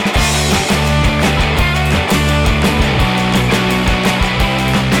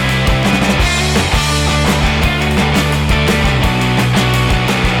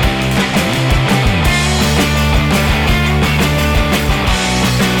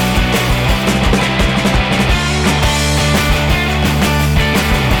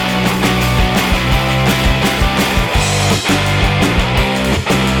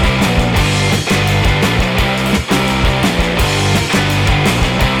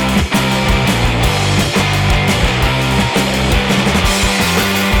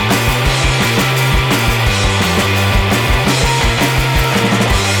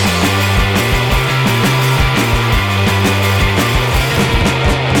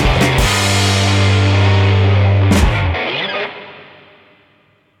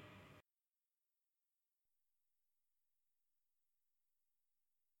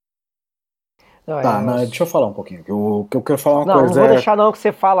 Deixa eu falar um pouquinho, que eu quero falar uma coisa. Não vou deixar não, que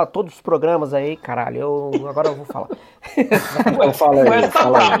você fala todos os programas aí, caralho, agora eu vou falar. Eu falo aí,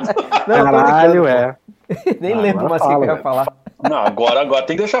 fala aí. Caralho, Nem lembro mais o que eu ia falar. Não, agora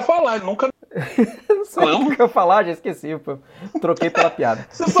tem que deixar falar, nunca... Não sei o que eu ia falar, já esqueci, pô. Troquei pela piada.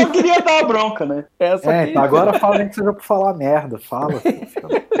 Você só queria dar a bronca, né? Tá, agora fala nem que seja pra falar merda, fala.